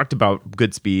we talked about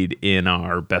Goodspeed in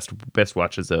our best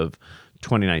watches of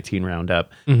 2019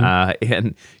 roundup,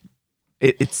 and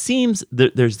it seems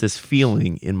that there's this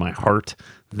feeling in my heart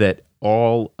that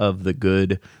all of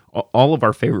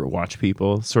our favorite watch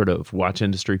people, sort of watch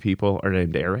industry people, are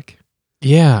named Eric.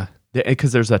 Yeah.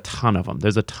 Because there's a ton of them.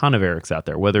 There's a ton of Erics out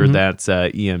there, whether that's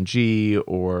EMG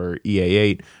or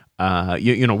EA8.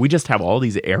 We just have all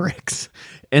these Erics.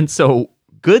 And so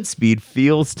Goodspeed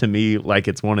feels to me like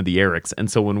it's one of the Erics. And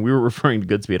so when we were referring to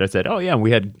Goodspeed, I said, oh, yeah, we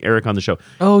had Eric on the show.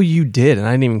 Oh, you did. And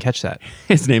I didn't even catch that.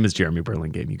 His name is Jeremy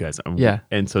Burlingame, you guys. Yeah.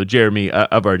 And so, Jeremy,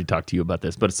 I've already talked to you about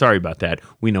this, but sorry about that.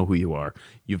 We know who you are.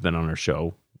 You've been on our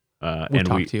show. We'll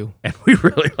talk to you. And we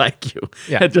really like you.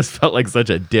 Yeah. It just felt like such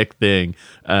a dick thing.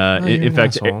 In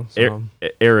fact,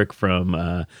 Eric from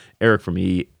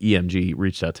EMG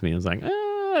reached out to me and was like,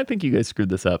 I think you guys screwed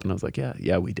this up. And I was like,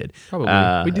 yeah, we did. Probably.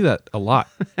 We do that a lot.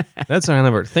 That's kind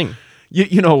of our thing.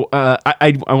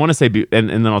 I want to say, and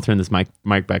then I'll turn this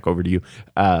mic back over to you.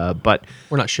 But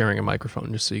we're not sharing a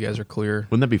microphone, just so you guys are clear.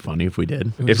 Wouldn't that be funny if we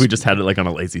did? If we just had it like on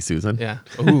a Lazy Susan? Yeah.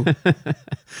 Ooh.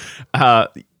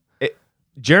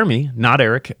 Jeremy, not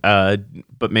Eric,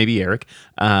 but maybe Eric.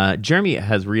 Jeremy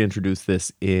has reintroduced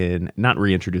this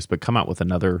but come out with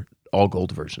another all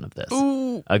gold version of this.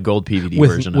 Ooh. A gold PVD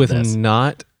version of this. With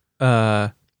not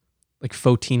like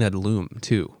Fotina loom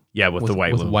too. Yeah, with the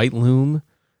white loom. With white loom.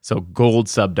 So gold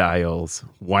subdials,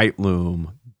 white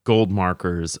loom, gold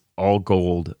markers, all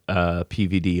gold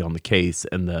PVD on the case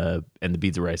and the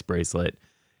beads of rice bracelet.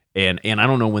 And I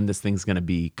don't know when this thing's going to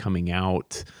be coming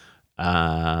out.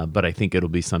 But I think it'll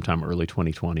be sometime early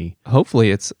 2020. Hopefully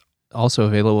it's also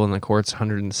available in the Quartz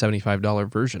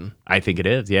 $175 version. I think it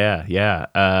is. Yeah.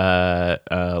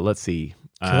 Let's see.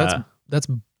 That's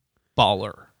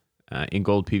baller. In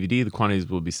gold PVD, the quantities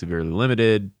will be severely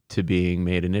limited to being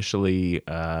made initially.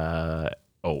 No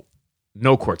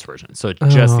quartz version. So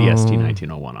just the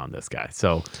ST1901 on this guy.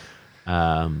 So,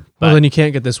 well, then you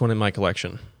can't get this one in my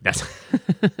collection. That's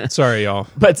sorry, y'all.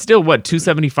 But still, what,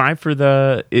 $275 for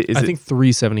the? I think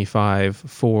 $375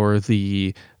 for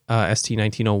the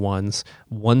ST1901s,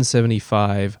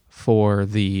 $175 for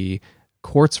the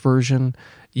quartz version.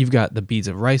 You've got the beads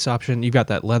of rice option. You've got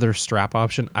that leather strap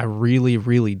option. I really,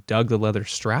 really dug the leather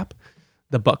strap.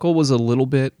 The buckle was a little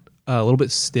bit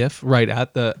stiff right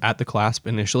at the clasp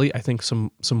initially. I think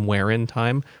some wear in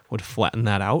time would flatten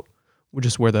that out, which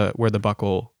is where the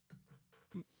buckle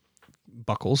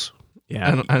buckles.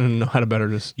 Yeah, I don't know how to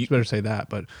better say that,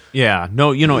 but yeah,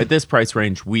 no, at this price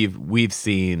range, we've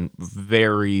seen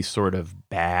very sort of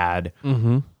bad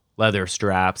leather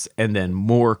straps, and then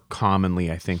more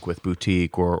commonly, I think, with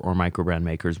boutique or micro brand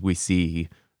makers, we see,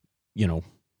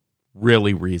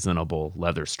 really reasonable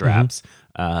leather straps.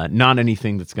 Not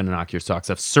anything that's going to knock your socks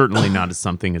off. Certainly not as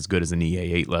something as good as an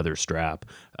EA8 leather strap,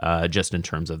 just in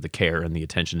terms of the care and the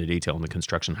attention to detail and the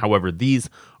construction. However, these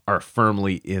are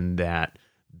firmly in that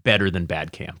better than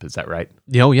bad camp. Is that right?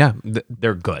 Oh yeah,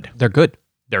 they're good. They're good.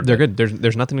 They're good.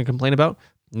 There's nothing to complain about.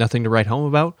 Nothing to write home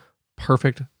about.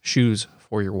 Perfect shoes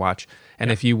for your watch.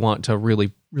 And if you want to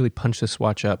really, really punch this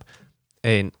watch up,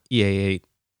 an EA8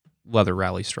 leather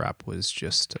rally strap was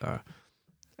just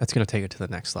that's going to take it to the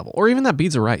next level. Or even that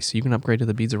beads of rice. You can upgrade to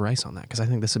the beads of rice on that, because I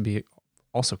think this would be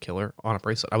also killer on a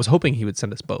bracelet. I was hoping he would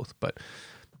send us both, but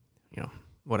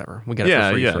whatever. We get it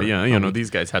for free.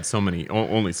 These guys had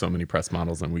only so many press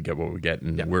models, and we get what we get,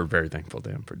 and we're very thankful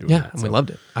to him for doing that. Yeah, and we loved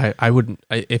it.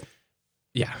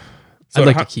 I'd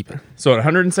like to keep it. So at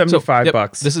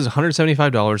 $175. This is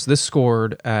 $175. This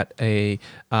scored at I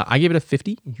gave it a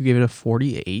 50. You gave it a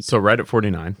 48. So right at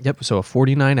 49. Yep. So a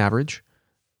 49 average.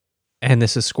 And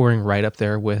this is scoring right up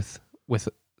there with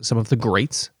some of the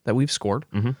greats that we've scored.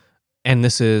 Mm-hmm. And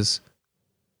this is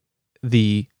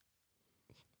the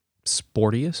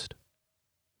sportiest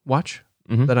watch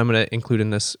that I'm going to include in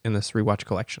this rewatch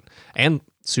collection, and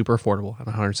super affordable at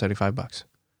 $175.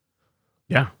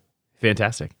 Yeah.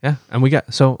 Fantastic. Yeah, and we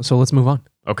got so let's move on.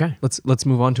 Okay, let's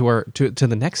move on to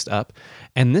the next up,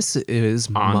 and this is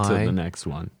to the next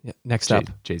one. Yeah, next up,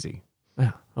 Jay-Z.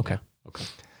 Yeah. Okay. Okay.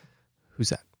 Who's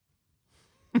that?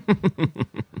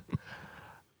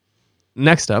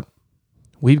 Next up,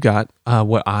 we've got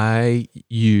what I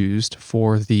used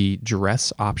for the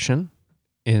dress option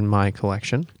in my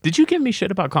collection. Did you give me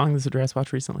shit about calling this a dress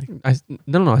watch recently?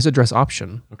 No, I said dress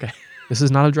option. Okay. This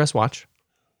is not a dress watch.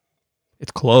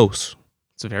 It's close.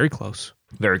 It's very close.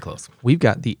 Very close. We've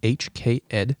got the HK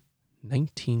Ed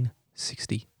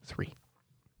 1963.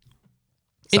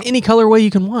 In any colorway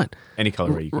you can want. Any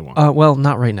colorway you can want. Well,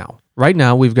 not right now. Right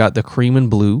now, we've got the cream and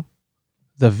blue,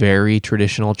 the very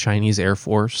traditional Chinese Air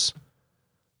Force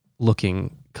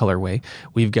looking colorway.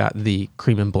 We've got the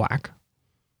cream and black.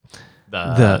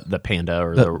 The panda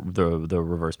or the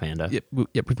reverse panda. Yep,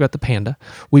 we've got the panda.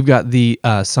 We've got the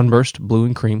sunburst blue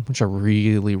and cream, which I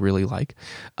really, really like.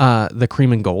 The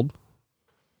cream and gold,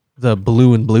 the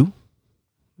blue and blue,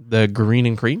 the green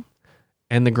and cream,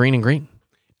 and the green and green.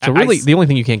 So really, the only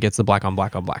thing you can't get is the black on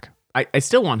black on black. I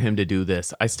still want him to do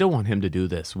this. I still want him to do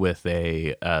this with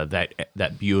a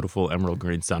that beautiful emerald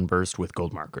green sunburst with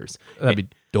gold markers. That'd be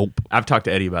dope. I've talked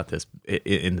to Eddie about this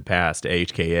in the past.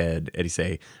 HK Ed, Eddie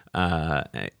say, "Are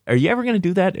you ever going to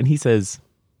do that?" And he says,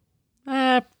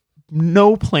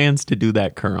 "No plans to do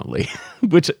that currently,"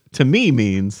 which to me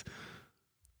means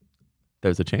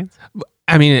there's a chance.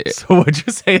 I mean, so what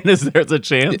you're saying is there's a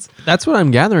chance. That's what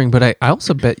I'm gathering. But I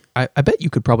also bet I bet you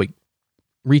could probably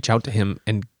reach out to him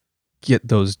and get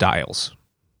those dials.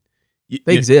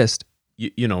 They exist.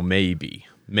 Maybe.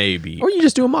 Or you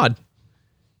just do a mod.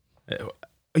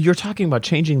 You're talking about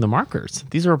changing the markers.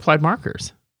 These are applied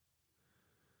markers.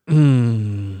 I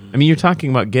mean, you're talking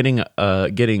about getting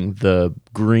the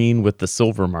green with the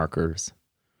silver markers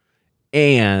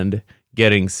and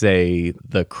getting, say,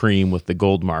 the cream with the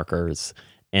gold markers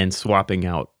and swapping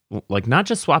out, like not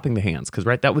just swapping the hands, because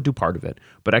that would do part of it,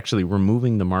 but actually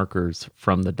removing the markers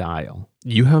from the dial.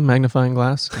 You have a magnifying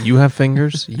glass. You have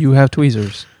fingers. You have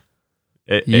tweezers.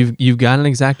 You've got an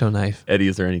X-Acto knife. Eddie,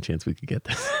 is there any chance we could get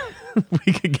this?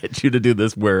 We could get you to do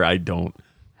this where I don't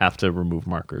have to remove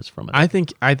markers from it. I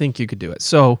think you could do it.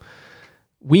 So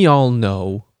we all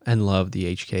know and love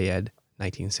the HK Ed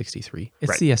 1963.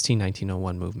 It's the ST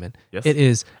 1901 movement. Yes. It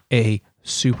is a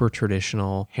super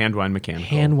traditional hand wind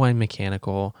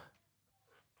mechanical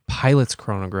pilot's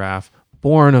chronograph,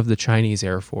 born of the Chinese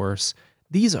Air Force.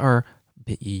 These are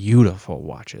beautiful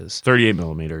watches. 38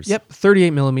 millimeters. Yep,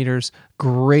 38 millimeters.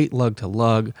 Great lug to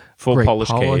lug. Full polish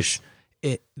case.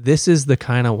 This is the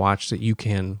kind of watch that you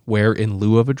can wear in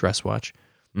lieu of a dress watch.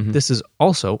 Mm-hmm. This is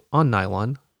also on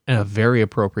nylon and a very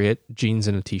appropriate jeans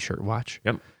and a t-shirt watch.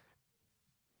 Yep.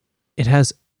 It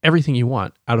has everything you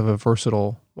want out of a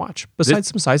versatile watch, besides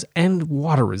some size and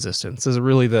water resistance. Is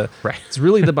really it's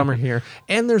really the bummer here.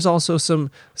 And there's also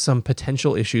some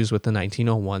potential issues with the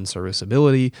 1901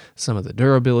 serviceability, some of the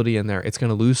durability in there. It's going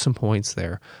to lose some points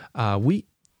there.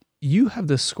 You have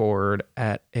this scored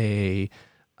at a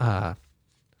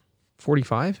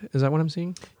 45. Is that what I'm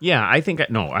seeing? Yeah, I think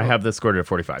I have this scored at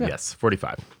 45. Yeah. Yes,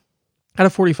 45. Out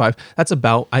of 45, that's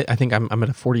about, I think I'm at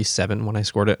a 47 when I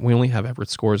scored it. We only have Everett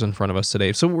scores in front of us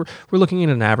today. So we're looking at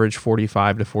an average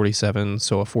 45 to 47,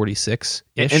 so a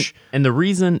 46-ish. And the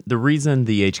reason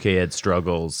the HK Ed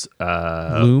struggles...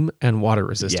 loom and water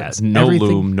resistance. Yeah, no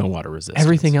loom, no water resistance.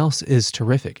 Everything else is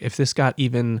terrific. If this got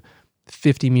even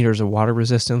 50 meters of water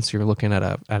resistance, you're looking at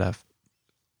a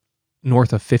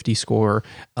north of 50 score,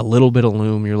 a little bit of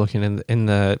loom, you're looking in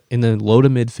the low to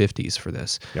mid 50s for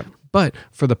this. Yep. But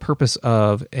for the purpose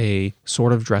of a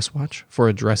sort of dress watch, for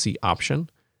a dressy option,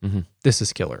 this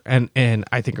is killer. And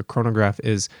I think a chronograph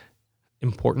is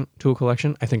important to a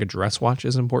collection. I think a dress watch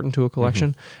is important to a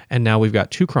collection. And now we've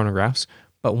got two chronographs,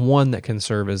 but one that can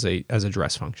serve as a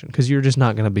dress function, because you're just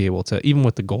not going to be able to, even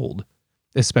with the gold,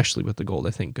 especially with the gold,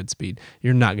 I think Goodspeed,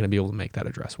 you're not going to be able to make that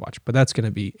a dress watch. But that's going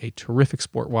to be a terrific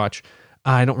sport watch.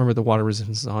 I don't remember the water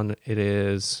resistance on. It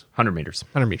is 100 meters.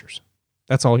 100 meters.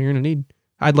 That's all you're going to need.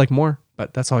 I'd like more,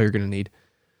 but that's all you're going to need.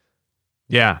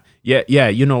 Yeah.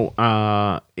 You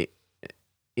know,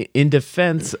 in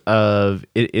defense of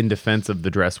the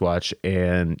dress watch,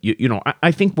 and you know,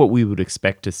 I think what we would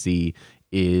expect to see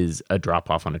is a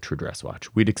drop off on a true dress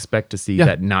watch. We'd expect to see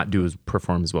that not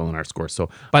perform as well in our scores.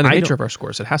 So by the nature of our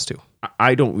scores, it has to.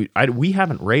 We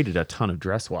haven't rated a ton of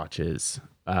dress watches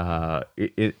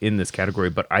in this category,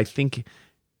 but I think,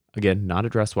 again, not a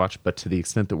dress watch, but to the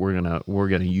extent that we're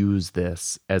gonna use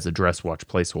this as a dress watch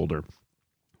placeholder,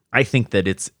 I think that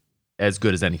it's as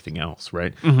good as anything else,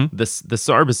 right? Mm-hmm. The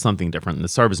Sarb is something different. And the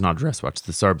Sarb is not a dress watch.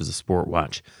 The Sarb is a sport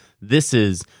watch. This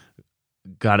is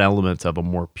got elements of a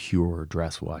more pure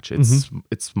dress watch. It's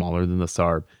smaller than the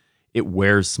Sarb. It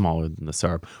wears smaller than the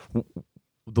Sarb.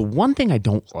 The one thing I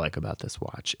don't like about this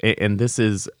watch, and this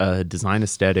is a design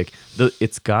aesthetic,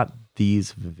 it's got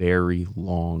these very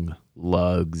long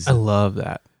lugs I love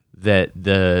that. that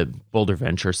the Boulder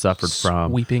Venture suffered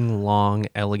from. Sweeping, long,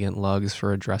 elegant lugs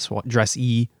for a dress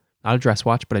E, not a dress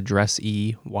watch, but a dress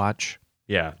E watch.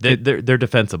 Yeah, they're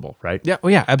defensible, right? Yeah,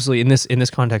 well, yeah, absolutely. In this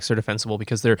context, they're defensible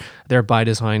because they're by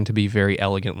design to be very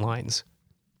elegant lines,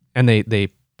 and they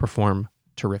perform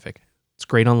terrific. It's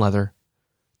great on leather.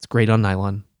 It's great on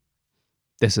nylon.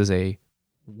 This is a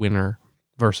winner,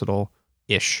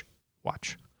 versatile-ish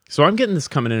watch. So I'm getting this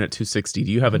coming in at $260.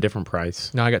 Do you have a different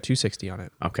price? No, I got $260 on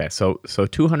it. Okay, so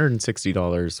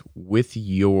 $260 with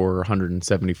your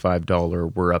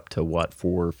 $175. We're up to what,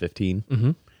 $415?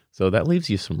 Mm-hmm. So that leaves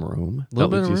you some room. Little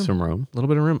bit leaves of you some room. A little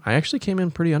bit of room. I actually came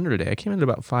in pretty under today. I came in at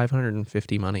about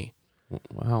 $550 money.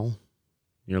 Well,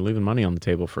 you're leaving money on the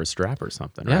table for a strap or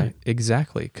something, Yeah, right?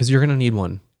 exactly. Because you're going to need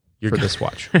one for this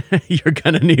watch. You're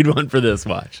going to need one for this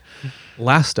watch.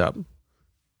 Last up,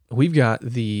 we've got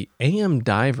the AM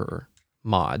Diver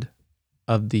mod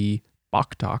of the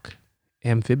Boktok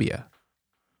Amphibia.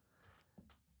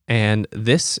 And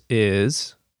this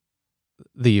is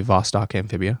the Vostok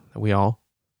Amphibia that we all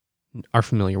are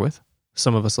familiar with.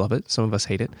 Some of us love it, some of us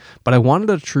hate it. But I wanted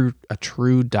a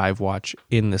true dive watch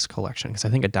in this collection because I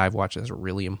think a dive watch is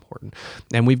really important.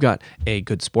 And we've got a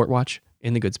good sport watch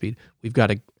in the Goodspeed. We've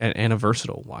got a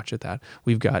versatile watch at that.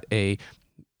 We've got a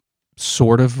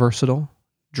sort of versatile,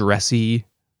 dressy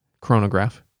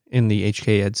chronograph in the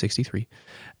HK Ed 63.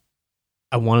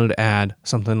 I wanted to add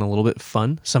something a little bit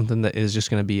fun, something that is just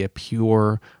going to be a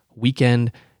pure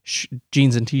weekend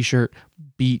jeans and t-shirt,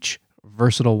 beach,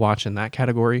 versatile watch in that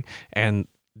category. And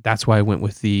that's why I went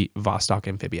with the Vostok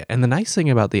Amphibia. And the nice thing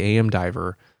about the AM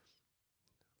Diver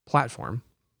platform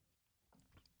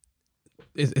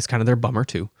is kind of their bummer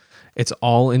too. It's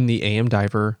all in the AM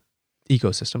Diver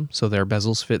ecosystem. So their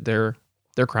bezels fit their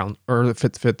crown, or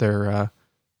fit their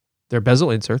bezel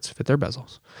inserts fit their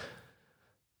bezels.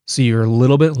 So you're a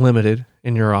little bit limited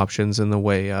in your options in the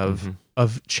way of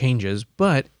changes,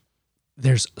 but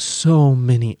there's so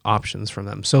many options from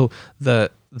them. So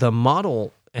the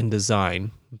model and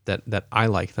design that I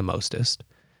like the mostest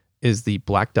is the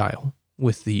black dial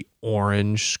with the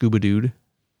orange Scuba Dude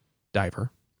diver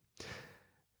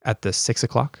at the 6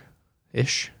 o'clock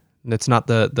ish. That's not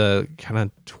the kind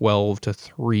of 12 to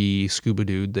 3 Scuba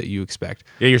Dude that you expect.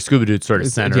 Yeah, your Scuba Dude sort of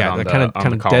centered on the kind of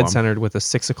column. dead centered with a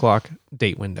 6 o'clock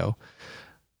date window.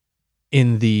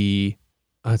 In the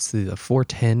it's the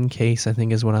 410 case, I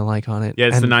think is what I like on it. Yeah,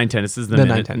 it's the 910. This is the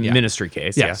 910, yeah. Ministry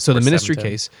case. Yeah, so the ministry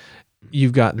case,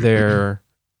 you've got their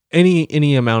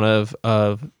any amount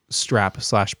of strap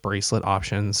 / bracelet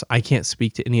options. I can't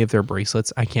speak to any of their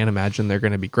bracelets. I can't imagine they're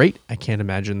going to be great. I can't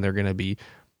imagine they're going to be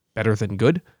better than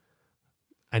good.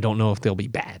 I don't know if they'll be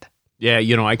bad. Yeah,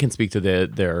 I can speak to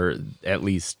their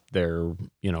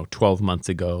 12 months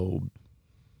ago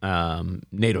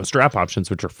NATO strap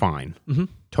options, which are fine. Mm-hmm.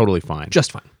 Totally fine.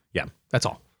 Just fine. Yeah. That's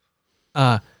all.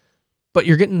 But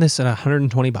you're getting this at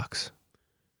 $120.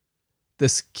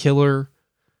 This killer,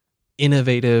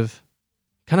 innovative,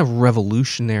 kind of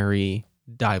revolutionary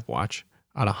dive watch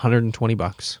at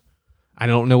 $120. I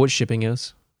don't know what shipping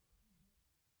is,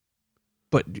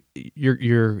 but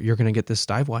you're going to get this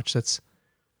dive watch that's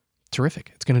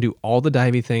terrific. It's going to do all the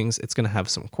divey things. It's going to have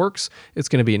some quirks. It's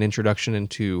going to be an introduction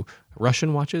into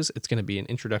Russian watches. It's going to be an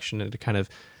introduction into kind of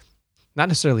not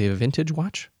necessarily a vintage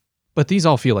watch, but these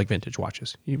all feel like vintage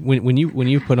watches. When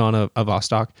you put on a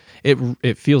Vostok,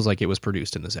 it feels like it was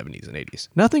produced in the 70s and 80s.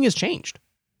 Nothing has changed.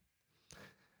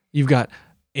 You've got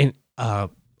a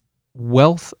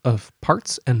wealth of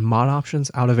parts and mod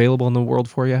options out available in the world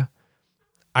for you.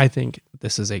 I think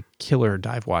this is a killer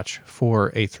dive watch for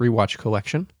a 3-watch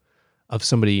collection of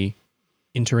somebody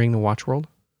entering the watch world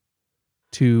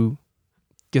to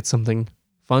get something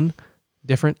fun,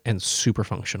 different, and super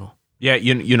functional. Yeah,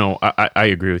 I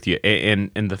agree with you.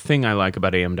 And the thing I like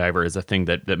about AM Diver is a thing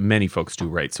that many folks do,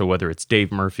 right? So whether it's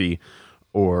Dave Murphy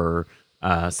or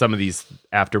some of these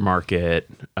aftermarket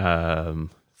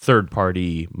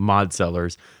third-party mod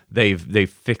sellers, they've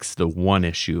fixed the one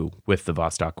issue with the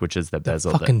Vostok, which is the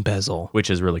bezel. Bezel.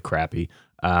 Which is really crappy.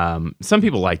 Some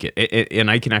people like it, and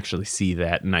I can actually see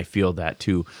that, and I feel that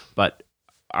too. But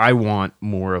I want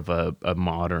more of a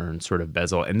modern sort of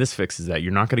bezel, and this fixes that.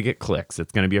 You're not going to get clicks.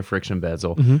 It's going to be a friction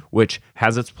bezel, which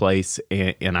has its place,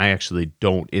 and I actually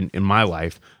don't, in my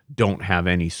life, don't have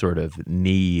any sort of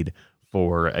need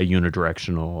for a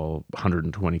unidirectional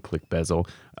 120 click bezel.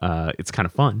 It's kind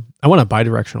of fun. I want a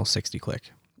bidirectional 60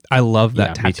 click. I love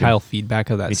that Yeah, me tactile too. feedback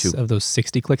of those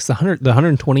 60 clicks. The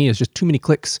 120 is just too many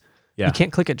clicks Yeah. You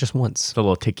can't click it just once. It's a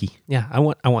little ticky. Yeah, I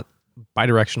want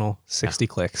bidirectional 60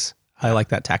 clicks. I like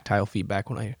that tactile feedback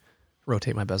when I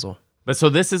rotate my bezel. But so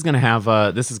this is going to have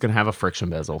a friction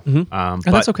bezel. And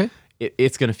that's okay.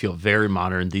 It's going to feel very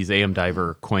modern. These AM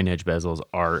Diver coin edge bezels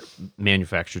are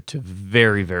manufactured to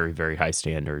very, very, very high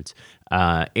standards.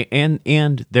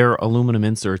 And they're aluminum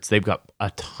inserts. They've got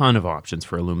a ton of options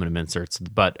for aluminum inserts.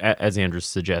 But as Andrew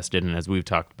suggested, and as we've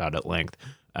talked about at length,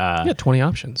 20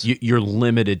 options. You're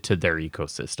limited to their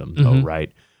ecosystem, though,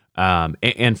 right?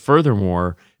 And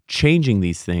furthermore, changing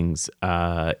these things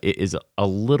is a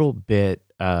little bit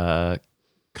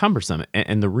cumbersome.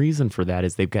 And the reason for that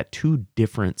is they've got two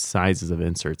different sizes of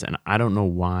inserts. And I don't know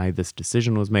why this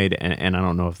decision was made. And I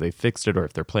don't know if they fixed it or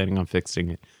if they're planning on fixing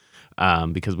it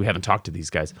because we haven't talked to these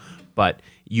guys. But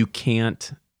you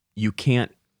can't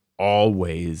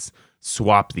always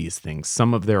swap these things.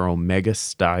 Some of their Omega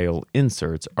style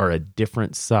inserts are a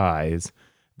different size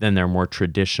than their more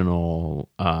traditional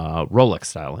Rolex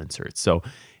style inserts. So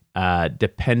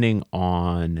depending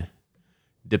on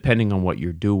what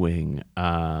you're doing,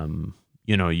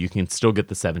 you can still get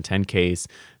the 710 case.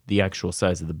 The actual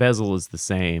size of the bezel is the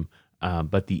same,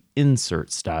 but the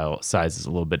insert style size is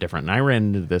a little bit different. And I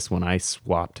ran into this when I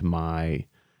swapped my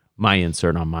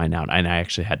insert on mine out, and I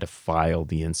actually had to file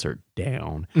the insert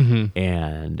down.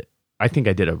 And I think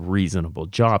I did a reasonable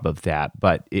job of that,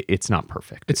 but it's not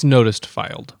perfect. It's noticed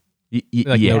filed.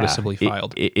 Noticeably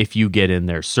filed. If you get in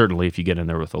there, certainly if you get in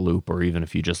there with a loop, or even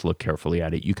if you just look carefully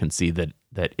at it, you can see that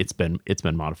it's been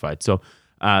modified. So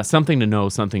something to know,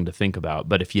 something to think about.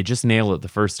 But if you just nail it the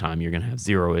first time, you're going to have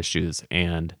zero issues.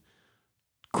 And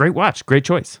great watch, great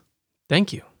choice.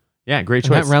 Thank you. Yeah, great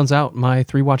And choice. that rounds out my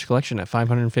 3-watch collection at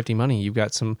 $550 money. You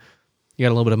got a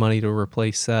little bit of money to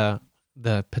replace the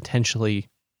potentially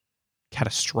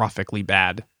catastrophically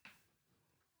bad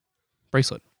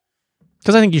bracelet.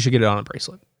 Because I think you should get it on a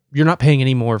bracelet. You're not paying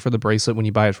any more for the bracelet when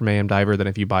you buy it from AM Diver than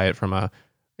if you buy it on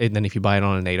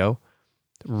a NATO.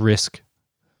 Risk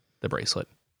the bracelet.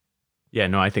 Yeah,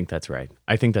 no, I think that's right.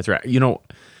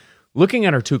 Looking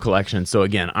at our two collections. So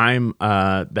again, I'm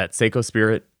that Seiko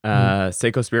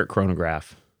Spirit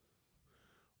chronograph,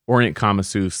 Orient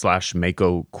Kamasu /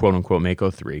 Mako, quote unquote Mako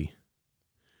 3,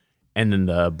 and then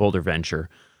the Boulder Venture.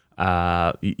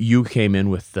 You came in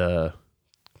with the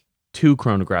 2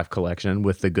 chronograph collection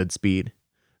with the Goodspeed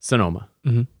Sonoma,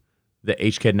 the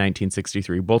HKD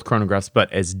 1963, both chronographs,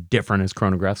 but as different as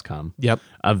chronographs come. Yep.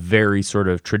 A very sort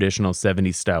of traditional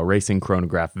 70s style racing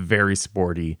chronograph, very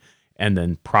sporty, and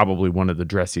then probably one of the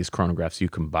dressiest chronographs you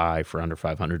can buy for under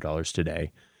 $500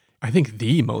 today. I think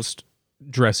the most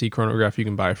dressy chronograph you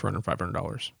can buy for under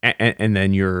 $500. And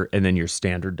then your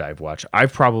standard dive watch.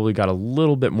 I've probably got a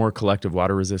little bit more collective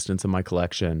water resistance in my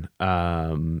collection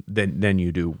than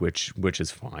you do, which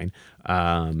is fine.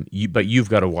 But you've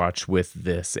got a watch with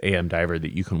this AM Diver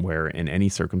that you can wear in any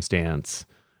circumstance.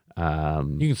 You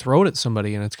can throw it at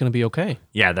somebody and it's going to be okay.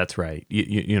 Yeah, that's right.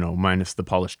 You know, minus the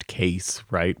polished case,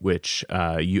 right? Which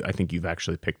I think you've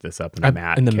actually picked this up in the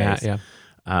matte. In the case. matte,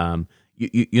 yeah.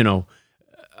 You know.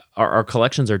 Our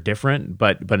collections are different,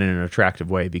 but in an attractive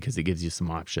way because it gives you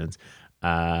some options.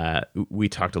 We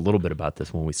talked a little bit about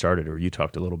this when we started, or you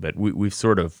talked a little bit. We've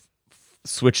sort of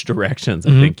switched directions.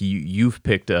 I think you've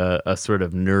picked a sort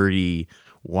of nerdy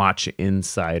watch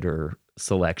insider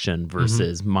selection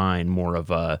versus mine, more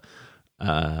of a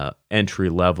entry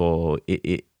level,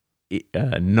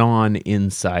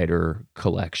 non-insider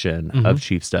collection of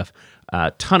cheap stuff.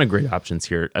 Ton of great options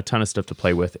here, a ton of stuff to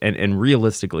play with, and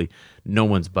realistically, no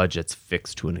one's budget's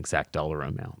fixed to an exact dollar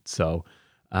amount. So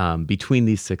between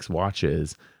these 6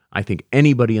 watches, I think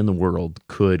anybody in the world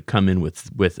could come in with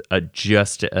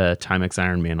just a Timex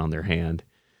Ironman on their hand,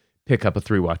 pick up a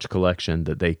 3-watch collection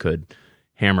that they could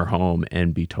hammer home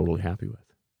and be totally happy with.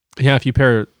 Yeah, if you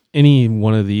pair any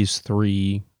one of these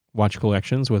 3 watch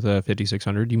collections with a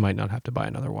 5600, you might not have to buy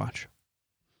another watch.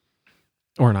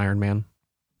 Or an Ironman.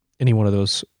 Any one of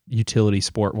those utility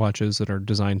sport watches that are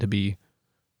designed to be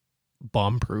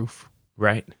bomb-proof.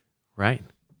 Right. Well,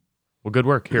 good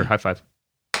work. Here, high five.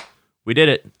 We did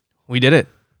it.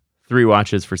 3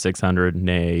 watches for $600,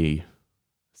 nay,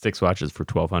 6 watches for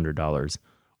 $1,200.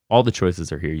 All the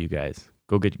choices are here, you guys.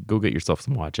 Go get yourself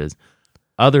some watches.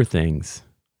 Other things,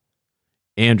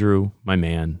 Andrew, my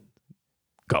man,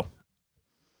 go.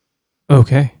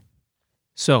 Okay.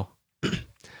 So,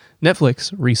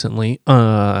 Netflix recently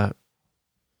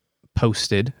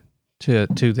posted to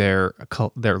their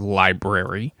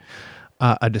library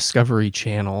a Discovery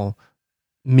Channel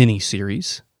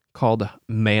miniseries called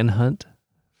Manhunt: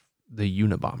 The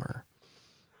Unabomber.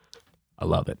 I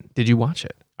love it. Did you watch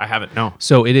it? I haven't, no.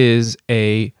 So it is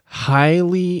a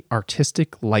highly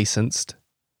artistic licensed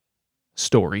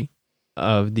story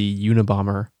of the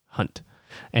Unabomber hunt.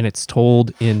 And it's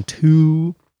told in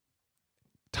two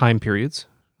time periods,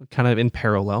 kind of in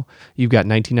parallel. You've got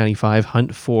 1995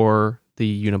 hunt for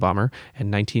the Unabomber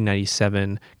and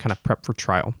 1997 kind of prep for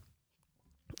trial.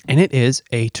 And it is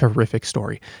a terrific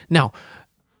story. Now,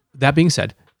 that being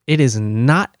said, it is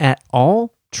not at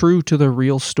all true to the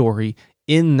real story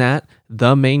in that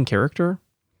the main character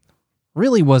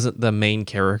really wasn't the main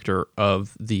character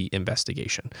of the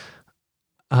investigation.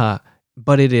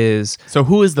 But it is... So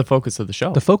who is the focus of the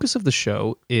show? The focus of the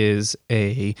show is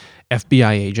a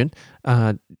FBI agent,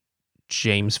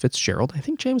 James Fitzgerald. I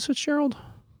think James Fitzgerald?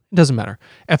 It doesn't matter.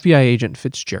 FBI agent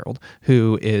Fitzgerald,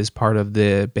 who is part of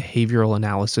the behavioral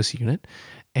analysis unit,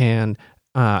 and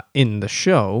in the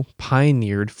show,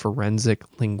 pioneered forensic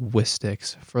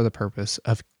linguistics for the purpose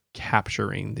of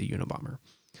capturing the Unabomber.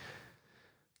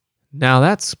 Now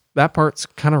that part's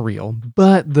kind of real,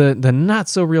 but the not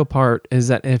so real part is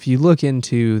that if you look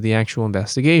into the actual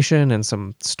investigation and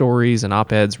some stories and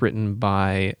op-eds written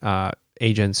by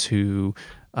agents who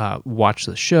watched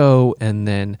the show and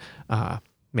then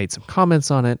made some comments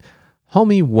on it,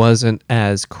 Homie wasn't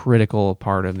as critical a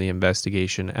part of the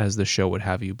investigation as the show would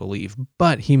have you believe,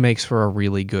 but he makes for a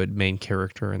really good main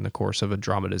character in the course of a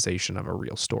dramatization of a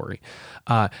real story.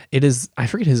 It is, I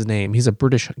forget his name. He's a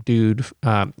British dude.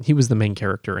 He was the main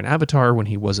character in Avatar when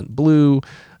he wasn't blue.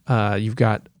 You've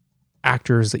got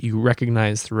actors that you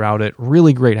recognize throughout it.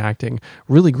 Really great acting,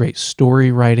 really great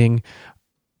story writing.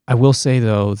 I will say,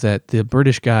 though, that the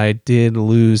British guy did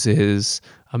lose his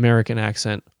American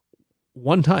accent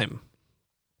one time,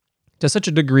 to such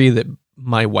a degree that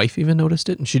my wife even noticed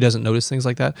it, and she doesn't notice things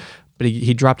like that. But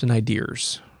he dropped an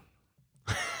ideas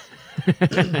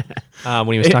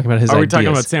when he was talking about his ideas. Are we talking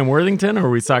about Sam Worthington, or are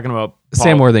we talking about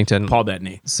Sam Worthington? Paul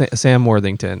Bettany. Sam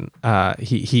Worthington.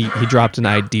 He dropped an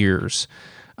ideas.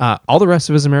 All the rest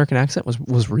of his American accent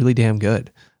was really damn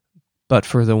good, but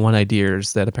for the one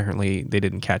ideas that apparently they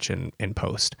didn't catch in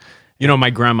post. You know,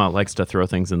 my grandma likes to throw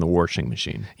things in the washing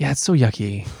machine. Yeah, it's so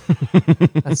yucky.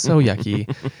 That's so yucky.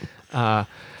 But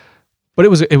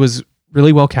it was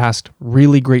really well cast,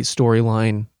 really great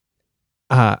storyline.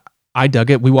 I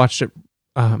dug it. We watched it,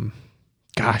 in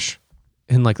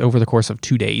like over the course of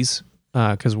 2 days,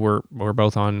 because we're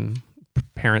both on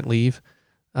parent leave,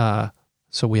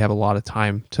 so we have a lot of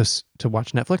time to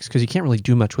watch Netflix because you can't really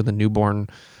do much with a newborn.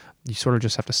 You sort of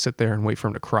just have to sit there and wait for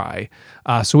him to cry.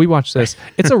 So we watched this.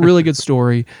 It's a really good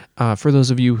story. For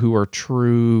those of you who are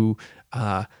true,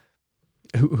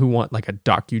 who want like a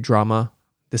docudrama,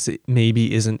 this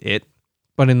maybe isn't it,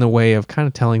 but in the way of kind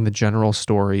of telling the general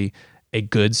story, a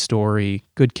good story,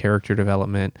 good character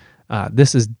development,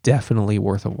 this is definitely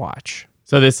worth a watch.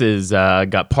 So this is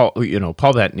got Paul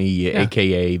Bettany,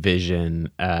 aka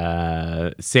Vision,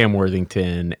 Sam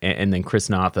Worthington, and then Chris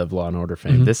Noth of Law and Order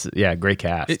fame. Mm-hmm. Great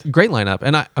cast, great lineup.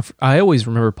 And I always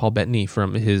remember Paul Bettany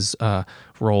from his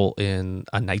role in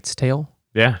A Knight's Tale.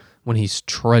 Yeah, when he's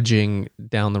trudging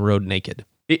down the road naked.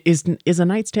 Is A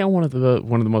Knight's Tale one of the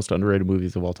most underrated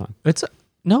movies of all time? It's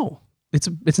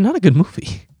not a good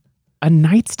movie. A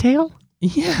Knight's Tale?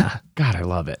 Yeah, God, I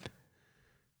love it.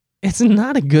 It's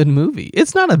not a good movie.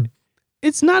 It's not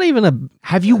even a...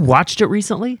 Have you watched it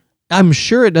recently? I'm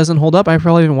sure it doesn't hold up. I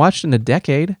probably haven't watched it in a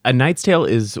decade. A Knight's Tale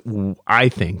is, I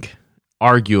think,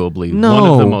 arguably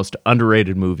one of the most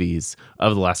underrated movies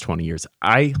of the last 20 years.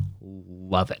 I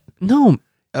love it. No.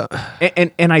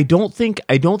 And I don't think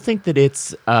that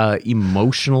it's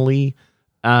emotionally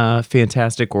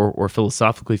fantastic or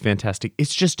philosophically fantastic.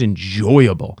 It's just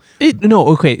enjoyable.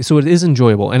 So it is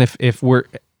enjoyable. And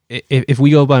if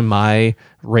we go by my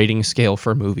rating scale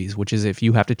for movies, which is if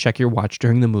you have to check your watch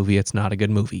during the movie, it's not a good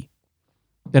movie,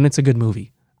 then it's a good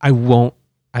movie. I won't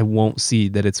see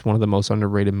that it's one of the most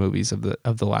underrated movies of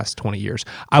the last 20 years.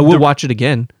 I will watch it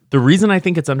again. The reason I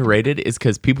think it's underrated is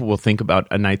because people will think about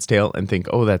A Knight's Tale and think,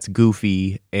 oh, that's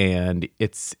goofy, and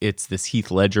it's this Heath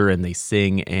Ledger and they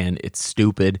sing and it's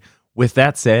stupid. With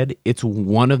that said, it's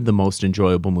one of the most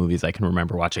enjoyable movies I can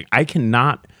remember watching. I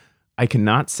cannot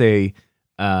say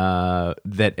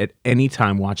that at any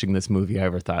time watching this movie I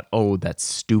ever thought, oh, that's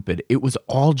stupid. It was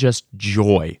all just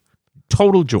joy,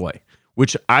 total joy,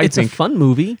 which it's a fun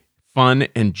movie, fun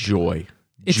and joy.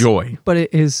 But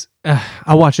it is.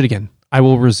 I'll watch it again. I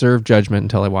will reserve judgment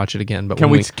until I watch it again. But can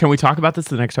we talk about this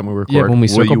the next time we record? Yeah, when we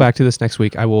circle back to this next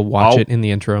week, I will watch it in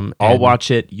the interim. I'll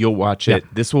watch it. You'll watch it.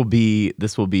 This will be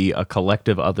a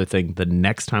collective other thing the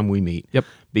next time we meet. Yep.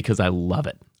 Because I love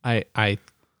it. I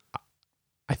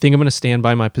think I'm going to stand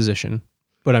by my position,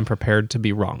 but I'm prepared to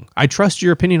be wrong. I trust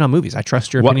your opinion on movies. I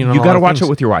trust your opinion on you got to watch it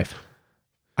with your wife.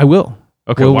 I will.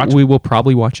 Okay, we will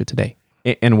probably watch it today.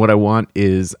 And what I want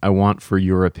for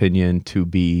your opinion to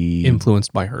be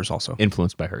Influenced by hers also.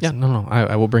 influenced by hers. Yeah, no.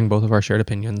 I will bring both of our shared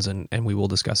opinions and we will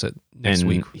discuss it next and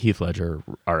week. Heath Ledger,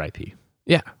 R.I.P.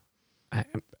 Yeah.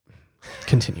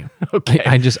 Continue.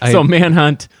 Okay. So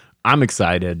Manhunt, I'm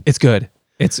excited. It's good.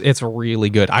 It's really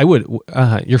good. I would.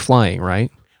 You're flying,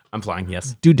 right? I'm flying.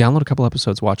 Yes. Dude, download a couple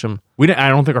episodes. Watch them. I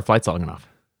don't think our flight's long enough.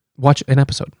 Watch an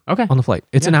episode. Okay. On the flight.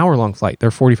 It's an hour-long flight. They're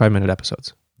 45-minute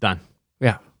episodes. Done.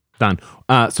 Yeah. Done.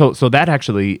 So that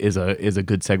actually is a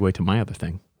good segue to my other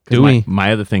thing.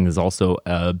 My other thing is also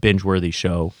a binge-worthy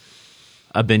show.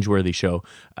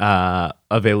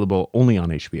 Available only on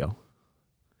HBO.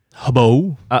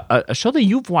 Hubbo. A show that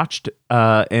you've watched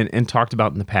and talked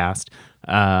about in the past,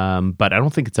 but I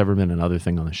don't think it's ever been another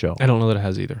thing on the show. I don't know that it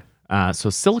has either. So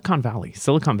Silicon Valley.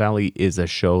 Silicon Valley is a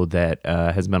show that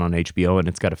has been on HBO, and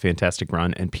it's got a fantastic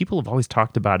run, and people have always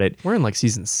talked about it. We're in like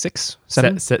season 6,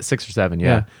 7? 6 or 7,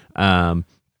 yeah.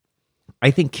 I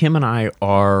think Kim and I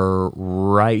are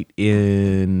right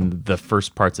in the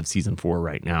first parts of season 4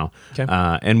 right now. Okay.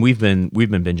 And we've been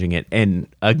binging it, and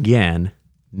again,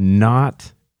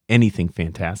 not anything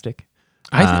fantastic.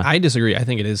 I disagree. I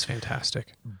think it is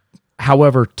fantastic.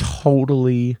 However,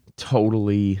 totally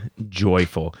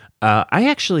joyful. I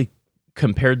actually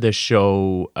compared this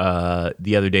show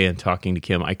the other day in talking to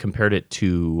Kim. I compared it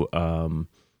to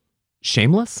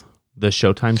Shameless, the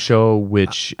Showtime show,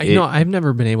 which I've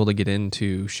never been able to get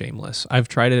into Shameless. I've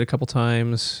tried it a couple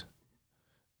times,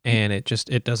 and it just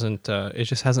hasn't done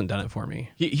it for me.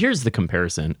 Here's the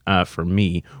comparison for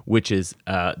me, which is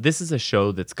this is a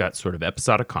show that's got sort of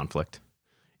episodic conflict,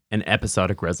 an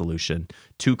episodic resolution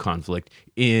to conflict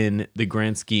in the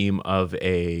grand scheme of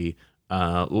a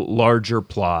larger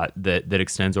plot that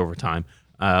extends over time.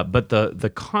 But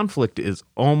the conflict is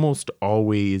almost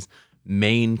always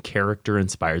main character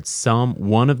inspired.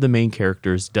 One of the main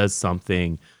characters does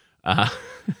something.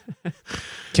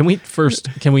 Can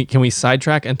we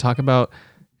sidetrack and talk about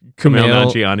Kumail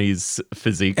Nanjiani's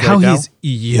physique how right now? He's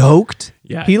yoked?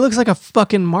 Yeah. He looks like a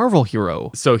fucking Marvel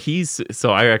hero. So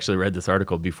I actually read this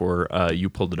article before you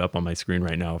pulled it up on my screen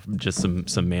right now, just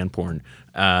some man porn.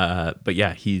 But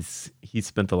yeah, he's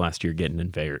spent the last year getting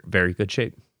in very, very good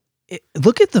shape.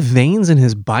 Look at the veins in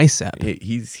his bicep.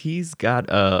 He's got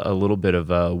a little bit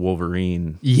of a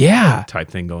Wolverine type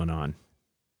thing going on.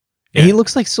 Yeah. He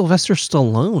looks like Sylvester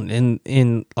Stallone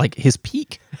in like his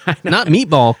peak. Not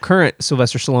Meatball, current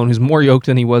Sylvester Stallone, who's more yoked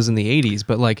than he was in the 80s,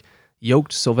 but like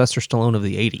yoked Sylvester Stallone of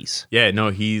the 80s. Yeah, no,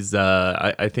 he's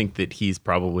I think that he's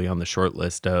probably on the short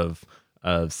list of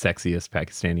sexiest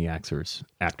Pakistani actors.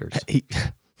 Actors?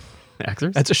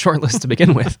 That's a short list to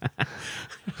begin with.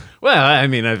 Well, I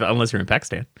mean, unless you're in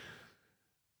Pakistan.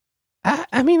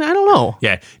 I mean, I don't know.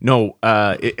 Yeah, no,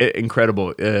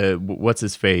 incredible. What's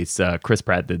his face? Chris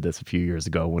Pratt did this a few years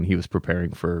ago when he was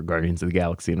preparing for Guardians of the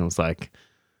Galaxy, and it was like,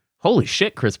 holy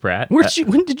shit, Chris Pratt.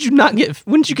 When did you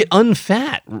get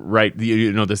unfat? Right.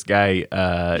 This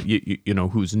guy,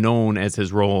 who's known as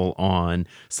his role on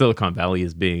Silicon Valley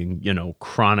as being,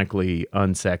 chronically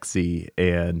unsexy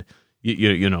and,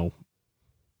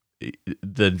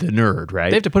 the nerd,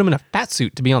 right? They have to put him in a fat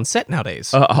suit to be on set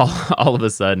nowadays. All of a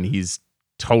sudden, he's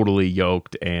totally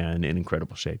yoked and in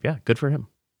incredible shape. Yeah, good for him.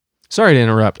 Sorry to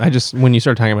interrupt. When you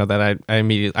started talking about that, I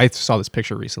immediately saw this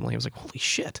picture recently. I was like, holy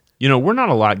shit. We're not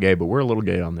a lot gay, but we're a little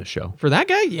gay on this show. For that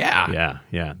guy? Yeah.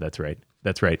 Yeah, that's right.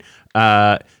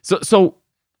 So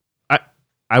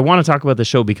I want to talk about the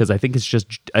show because I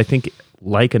think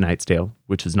like A Knight's Tale,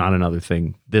 which is not another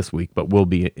thing this week, but will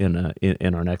be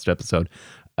in our next episode.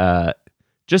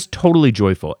 Just totally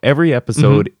joyful. Every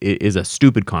episode is a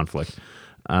stupid conflict.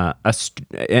 And I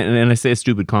say a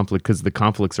stupid conflict because the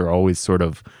conflicts are always sort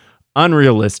of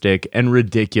unrealistic and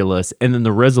ridiculous, and then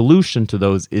the resolution to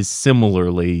those is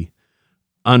similarly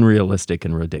unrealistic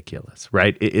and ridiculous,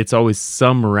 right? It's always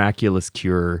some miraculous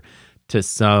cure to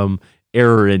some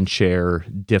error in chair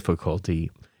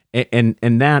difficulty. And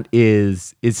that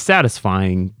is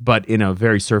satisfying, but in a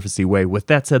very surfacey way. With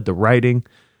that said, the writing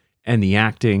and the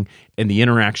acting and the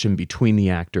interaction between the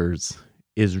actors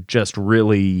is just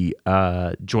really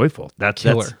joyful. That's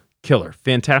killer.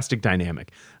 Fantastic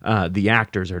dynamic. The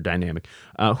actors are dynamic.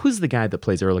 Who's the guy that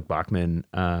plays Erlich Bachman?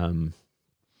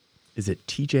 Is it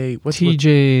TJ?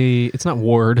 TJ. It's not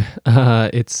Ward.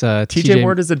 It's TJ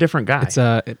Ward is a different guy. It's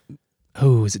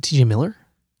is it TJ Miller?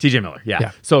 TJ Miller.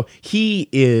 Yeah. So he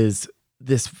is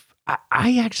this.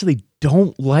 I actually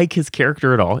don't like his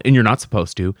character at all, and you're not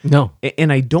supposed to. No.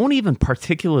 And I don't even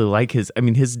particularly like his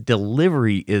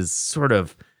delivery is sort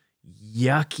of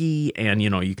yucky, and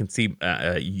you can see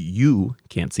you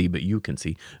can't see, but you can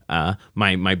see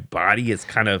my body is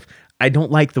kind of. I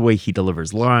don't like the way he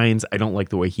delivers lines. I don't like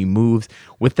the way he moves.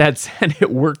 With that said,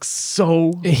 it works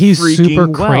so He's freaking super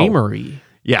well. Kramer-y.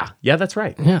 Yeah, that's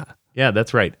right. Yeah.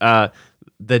 That's right.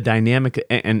 The dynamic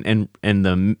and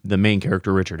the main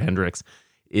character, Richard Hendricks,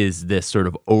 is this sort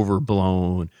of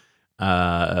overblown,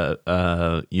 perhaps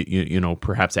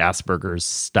Asperger's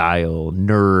style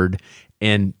nerd,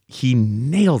 and he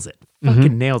nails it.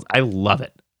 Fucking nails. I love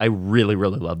it. I really,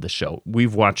 really love the show.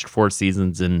 We've watched 4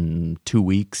 seasons in 2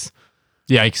 weeks.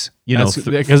 Yikes.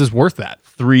 Because it's worth that.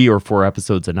 3 or 4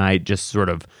 episodes a night, just sort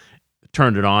of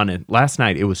turned it on. And last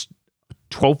night it was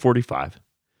 12:45. And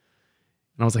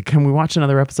I was like, can we watch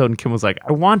another episode? And Kim was like,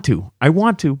 I want to,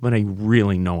 but I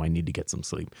really know I need to get some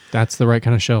sleep. That's the right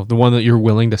kind of show. The one that you're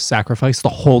willing to sacrifice the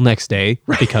whole next day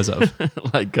because of.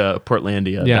 Like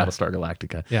Portlandia, Battlestar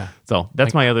Galactica. Yeah. So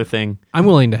that's my other thing. I'm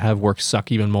willing to have work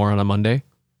suck even more on a Monday.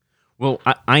 Well,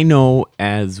 I know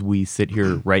as we sit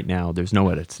here right now, there's no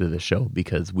edits to this show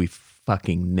because we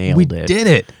fucking nailed it. We did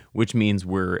it. Which means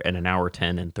we're at an hour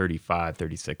 10 and 35,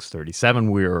 36,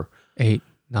 37. We're 8,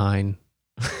 9,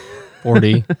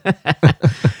 40.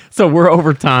 So we're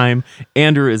over time.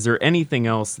 Andrew, is there anything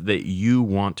else that you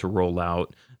want to roll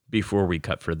out before we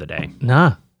cut for the day?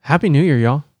 Nah. Happy New Year,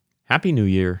 y'all. Happy New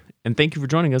Year. And thank you for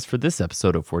joining us for this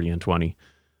episode of 40 and 20.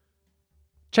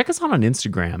 Check us out on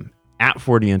Instagram at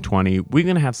 40 and 20. We're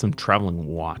going to have some traveling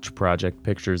watch project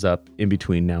pictures up in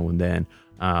between now and then.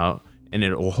 And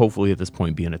it will hopefully at this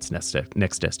point be in its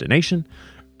next destination.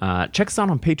 Check us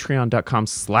out on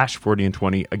patreon.com/40 and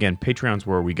 20. Again, Patreon's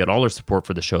where we get all our support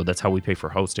for the show. That's how we pay for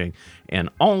hosting and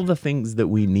all the things that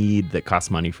we need that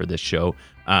cost money for this show.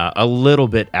 A little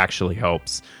bit actually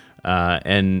helps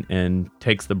and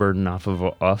takes the burden off of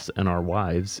us and our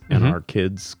wives and our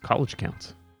kids' college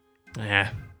accounts.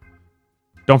 Yeah.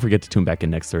 Don't forget to tune back in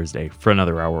next Thursday for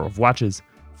another hour of watches,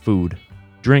 food,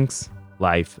 drinks,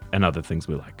 life, and other things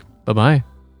we like. Bye-bye.